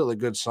 which is still a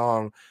good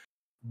song,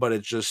 but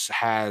it just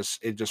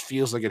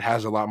feels like it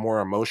has a lot more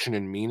emotion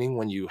and meaning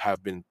when you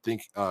have been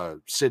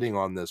sitting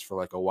on this for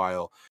like a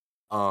while.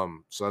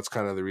 So that's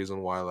kind of the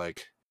reason why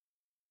like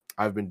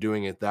I've been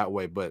doing it that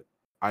way. But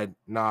I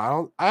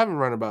haven't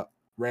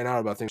ran out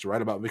about things to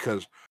write about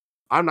because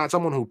I'm not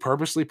someone who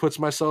purposely puts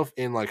myself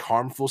in like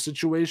harmful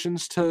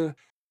situations to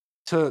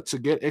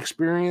get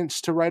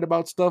experience to write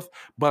about stuff,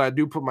 but I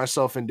do put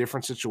myself in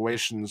different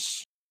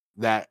situations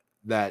that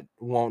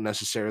won't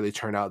necessarily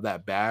turn out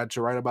that bad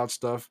to write about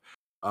stuff.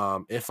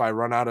 If I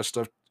run out of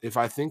stuff, if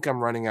I think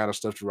I'm running out of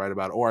stuff to write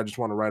about, or I just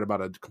want to write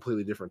about a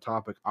completely different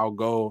topic, I'll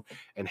go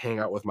and hang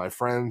out with my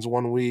friends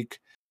one week,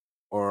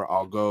 or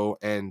I'll go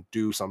and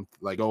do some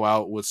like go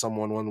out with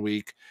someone one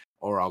week,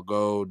 or I'll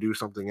go do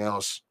something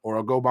else, or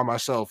I'll go by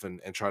myself and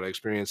try to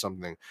experience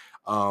something.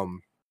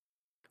 Um,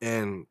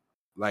 and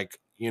like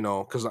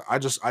because I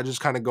just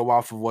kind of go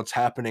off of what's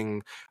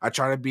happening. I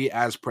try to be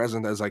as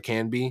present as I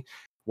can be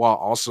while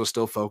also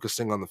still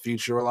focusing on the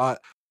future a lot.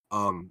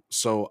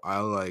 So I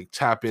like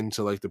tap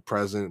into like the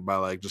present by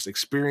like just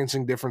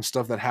experiencing different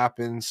stuff that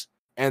happens,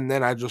 and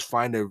then I just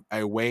find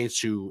a way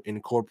to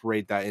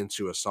incorporate that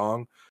into a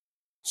song.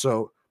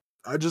 So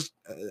I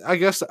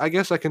guess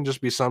I can just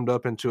be summed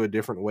up into a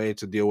different way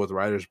to deal with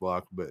writer's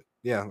block. But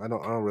yeah, I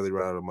don't really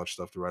run out of much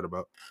stuff to write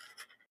about.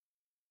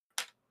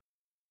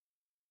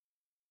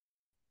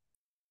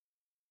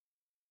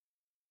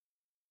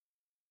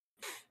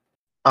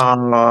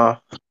 Uh,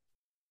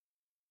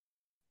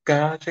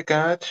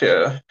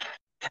 gotcha.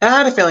 I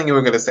had a feeling you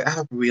were gonna say. I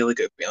had a really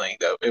good feeling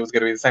though. It was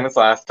gonna be the same as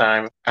last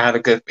time. I had a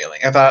good feeling.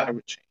 I thought it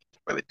would change,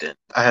 but it didn't.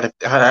 I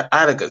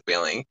had a good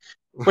feeling,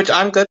 which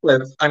I'm good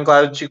with. I'm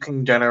glad that you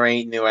can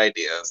generate new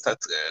ideas.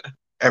 That's good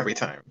every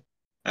time.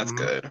 That's Mhm.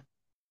 good.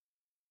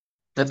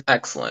 That's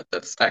excellent.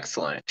 That's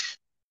excellent.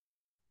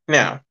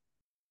 Now,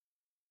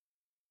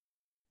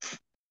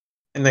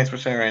 and thanks for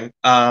sharing.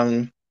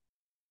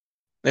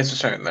 Thanks for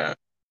sharing that.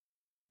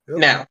 Yep.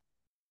 Now,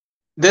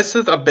 this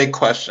is a big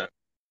question,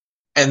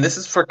 and this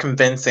is for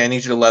convincing. I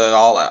need you to let it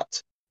all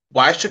out.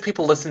 Why should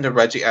people listen to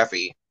Reggie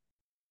Effie?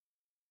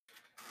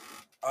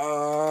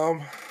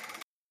 Um,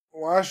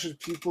 why should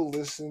people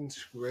listen to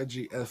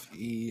Reggie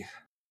Fe?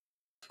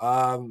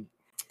 Um,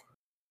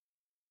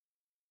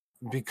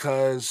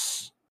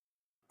 because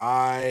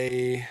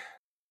I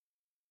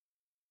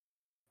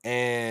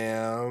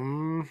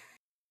am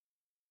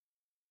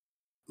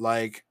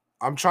like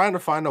I'm trying to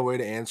find a way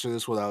to answer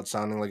this without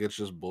sounding like it's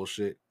just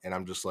bullshit, and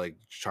I'm just like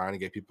trying to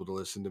get people to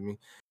listen to me.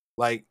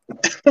 Like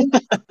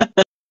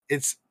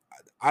it's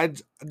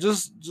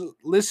just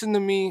listen to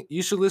me.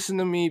 You should listen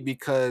to me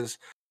because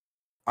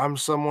I'm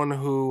someone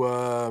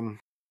who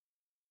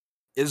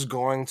is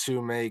going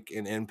to make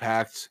an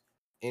impact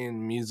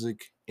in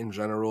music in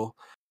general.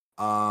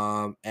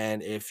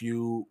 And if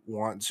you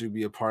want to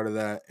be a part of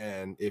that,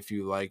 and if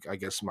you like, I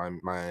guess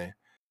my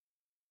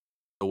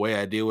the way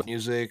I deal with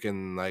music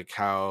and like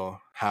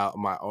how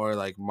my or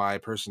like my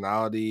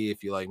personality,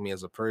 if you like me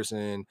as a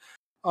person,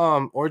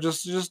 or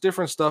just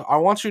different stuff. I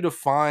want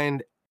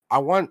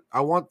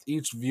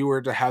each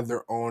viewer to have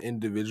their own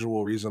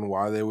individual reason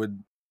why they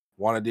would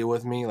want to deal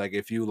with me. Like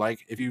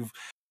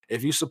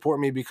If you support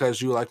me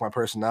because you like my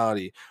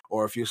personality,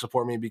 or if you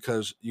support me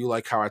because you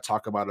like how I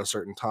talk about a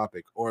certain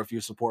topic, or if you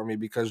support me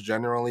because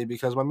generally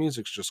because my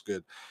music's just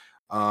good,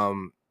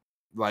 um,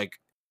 like,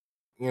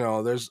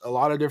 there's a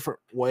lot of different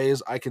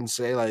ways I can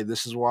say like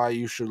this is why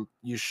you should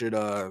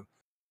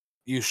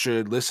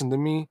listen to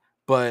me.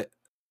 But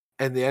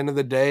at the end of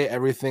the day,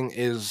 everything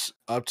is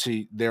up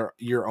to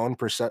your own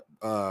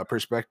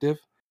perspective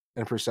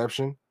and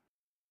perception,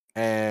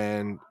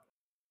 and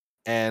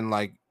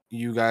like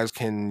you guys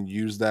can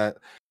use that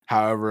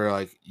however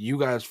like you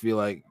guys feel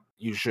like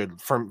you should.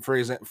 For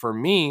example, for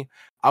me,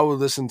 I would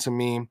listen to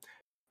me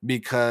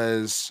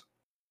because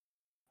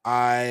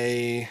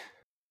I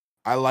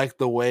I like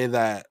the way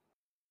that,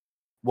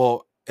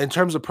 well, in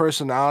terms of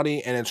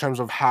personality and in terms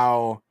of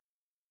how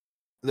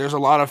there's a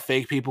lot of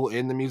fake people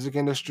in the music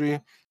industry,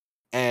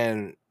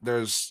 and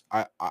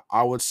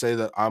I would say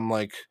that I'm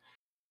like,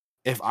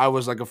 if I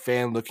was like a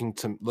fan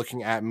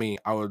looking at me,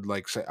 I would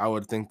like say I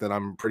would think that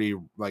I'm pretty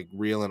like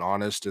real and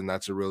honest, and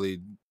that's a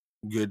really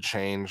good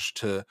change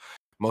to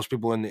most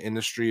people in the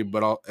industry.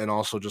 And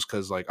also just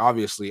because like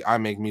obviously I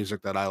make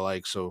music that I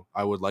like, so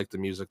I would like the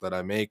music that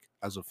I make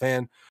as a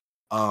fan.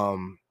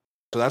 Um,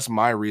 so that's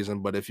my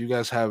reason. But if you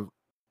guys have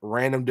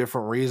random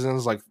different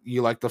reasons, like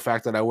you like the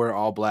fact that I wear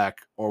all black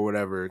or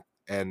whatever,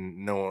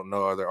 and no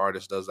other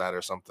artist does that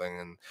or something,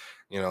 and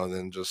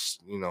then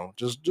just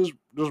just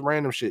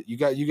random shit.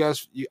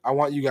 I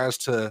want you guys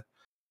to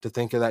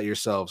think of that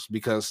yourselves,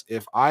 because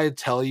if I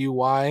tell you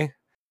why,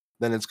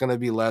 then it's going to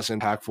be less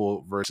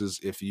impactful versus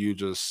if you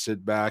just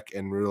sit back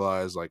and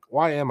realize like,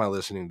 why am I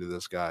listening to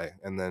this guy?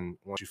 And then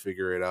once you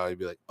figure it out, you'd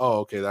be like, oh,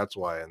 okay, that's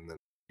why. And then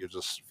you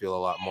just feel a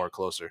lot more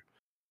closer.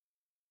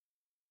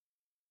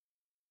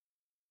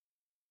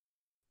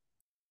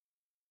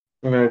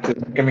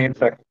 Just give me a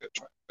second to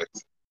try to fix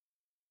it.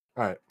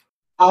 All right.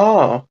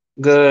 Oh,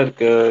 good,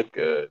 good,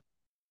 good.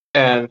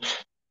 And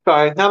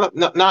sorry,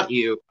 not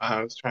you.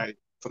 I was trying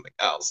something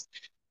else.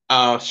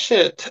 Oh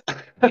shit.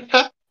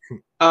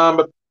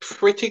 But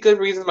pretty good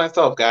reasons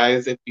myself,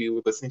 guys. If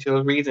you listen to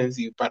those reasons,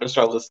 you better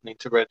start listening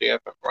to Reggie FM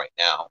right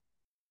now.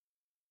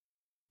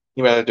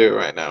 You better do it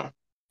right now.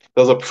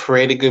 Those are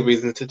pretty good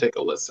reasons to take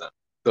a listen.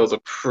 Those are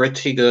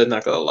pretty good,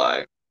 not gonna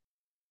lie.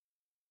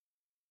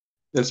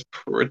 It's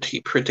pretty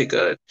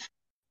good.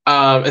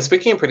 And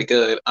speaking of pretty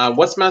good,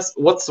 what's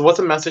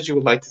a message you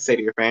would like to say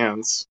to your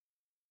fans?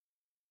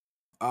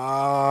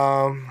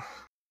 Um.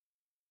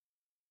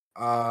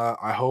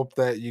 I hope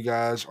that you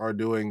guys are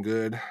doing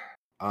good.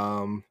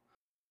 Um.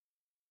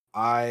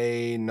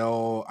 I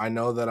know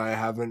that I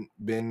haven't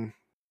been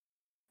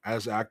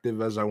as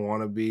active as I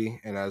want to be,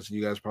 and as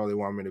you guys probably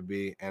want me to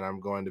be, and I'm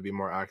going to be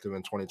more active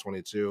in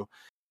 2022.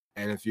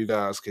 And if you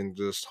guys can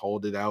just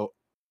hold it out,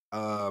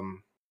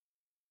 um,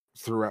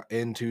 throughout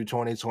into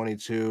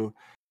 2022,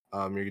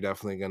 you're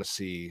definitely gonna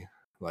see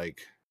like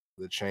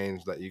the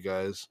change that you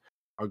guys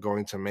are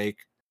going to make.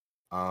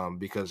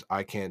 Because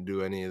I can't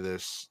do any of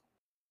this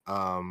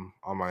on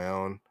my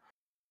own.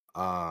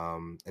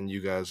 And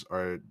you guys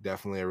are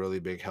definitely a really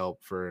big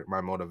help for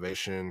my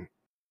motivation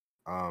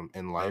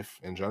in life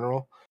in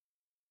general.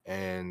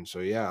 And so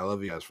yeah, I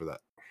love you guys for that.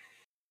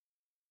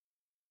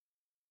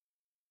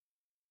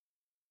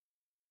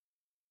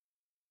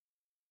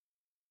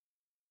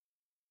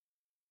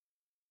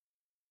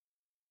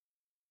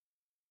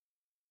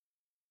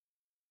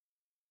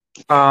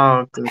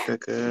 Oh, good, good,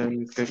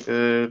 good, good,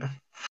 good,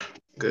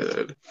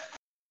 good.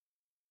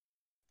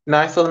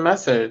 Nice little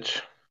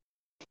message.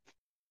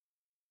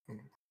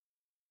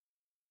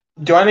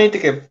 Do I need to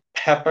get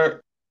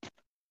pepper?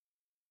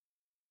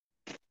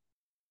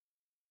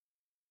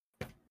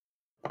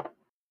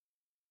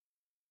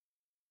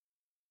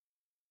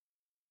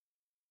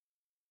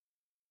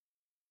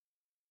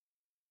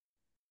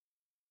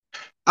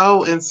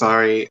 Oh, and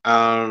sorry.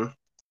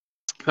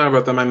 Sorry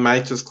about that. My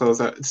mic just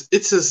closed out.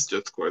 It's just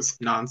of course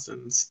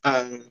nonsense.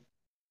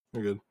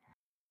 You're good.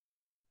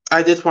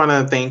 I just want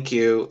to thank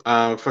you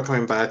for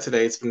coming by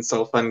today. It's been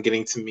so fun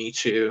getting to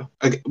meet you.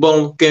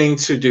 Well, getting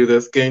to do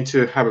this, getting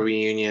to have a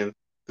reunion.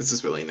 This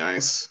is really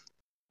nice.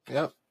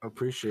 Yep,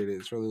 appreciate it.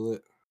 It's really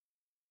lit.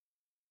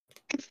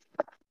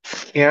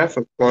 Yes,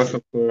 of course,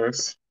 of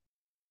course.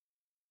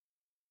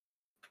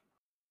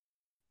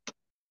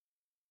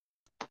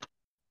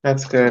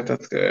 That's good.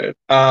 That's good.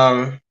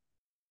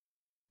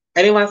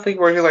 Any last thing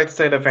would you like to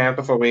say to fans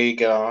before we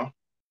go?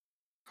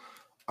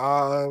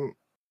 Um,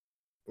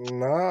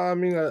 nah, I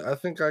mean, I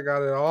think I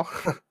got it all.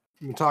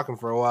 Been talking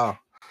for a while.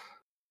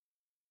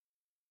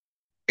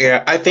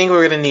 Yeah, I think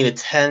we're gonna need a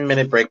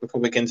 10-minute break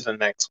before we get into the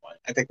next one.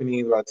 I think we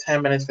need about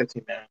 10 minutes,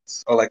 15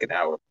 minutes, or like an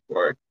hour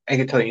before. I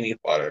can tell you need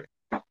water.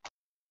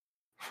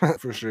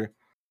 For sure.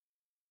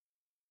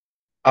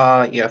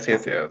 Yes,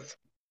 yes, yes.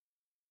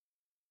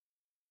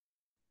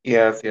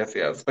 Yes, yes,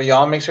 yes. But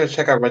y'all make sure to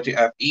check out Reggie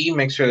FE.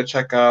 Make sure to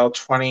check out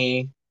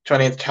 20th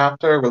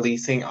chapter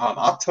releasing on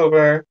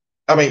October.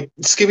 I mean,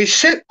 excuse me,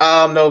 shit.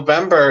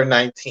 November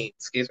 19th.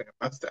 Excuse me,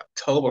 I messed up.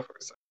 October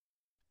 1st.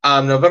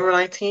 November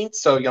 19th.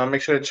 So y'all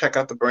make sure to check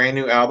out the brand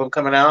new album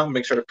coming out.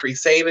 Make sure to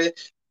pre-save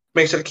it.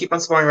 make sure to keep on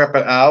supporting Rep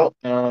It Out.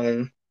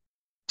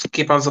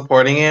 Keep on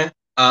supporting it.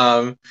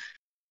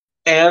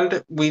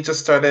 And we just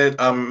started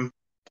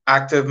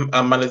active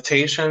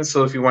meditation.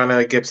 So if you want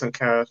to give some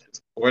cash to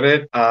support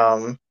it,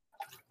 I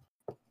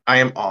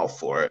am all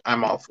for it.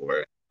 I'm all for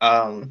it.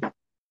 I'm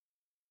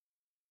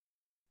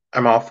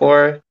all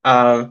for it.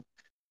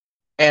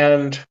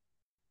 And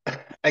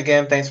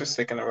again, thanks for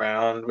sticking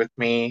around with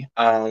me.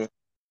 And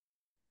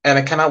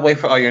I cannot wait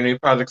for all your new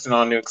projects and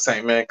all new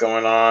excitement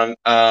going on.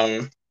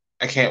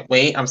 I can't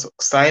wait. I'm so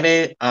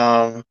excited.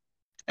 And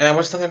I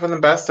wish nothing but the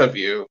best of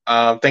you.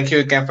 Thank you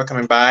again for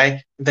coming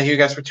by. And thank you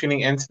guys for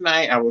tuning in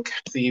tonight. I will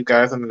see you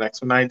guys on the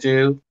next one I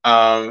do.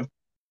 I'll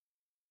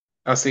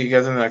see you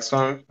guys in the next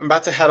one. I'm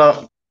about to head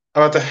up.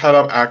 I'm about to head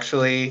up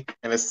actually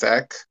in a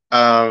sec.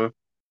 But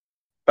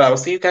I will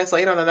see you guys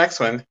later on the next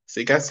one.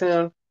 See you guys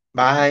soon.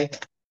 Bye.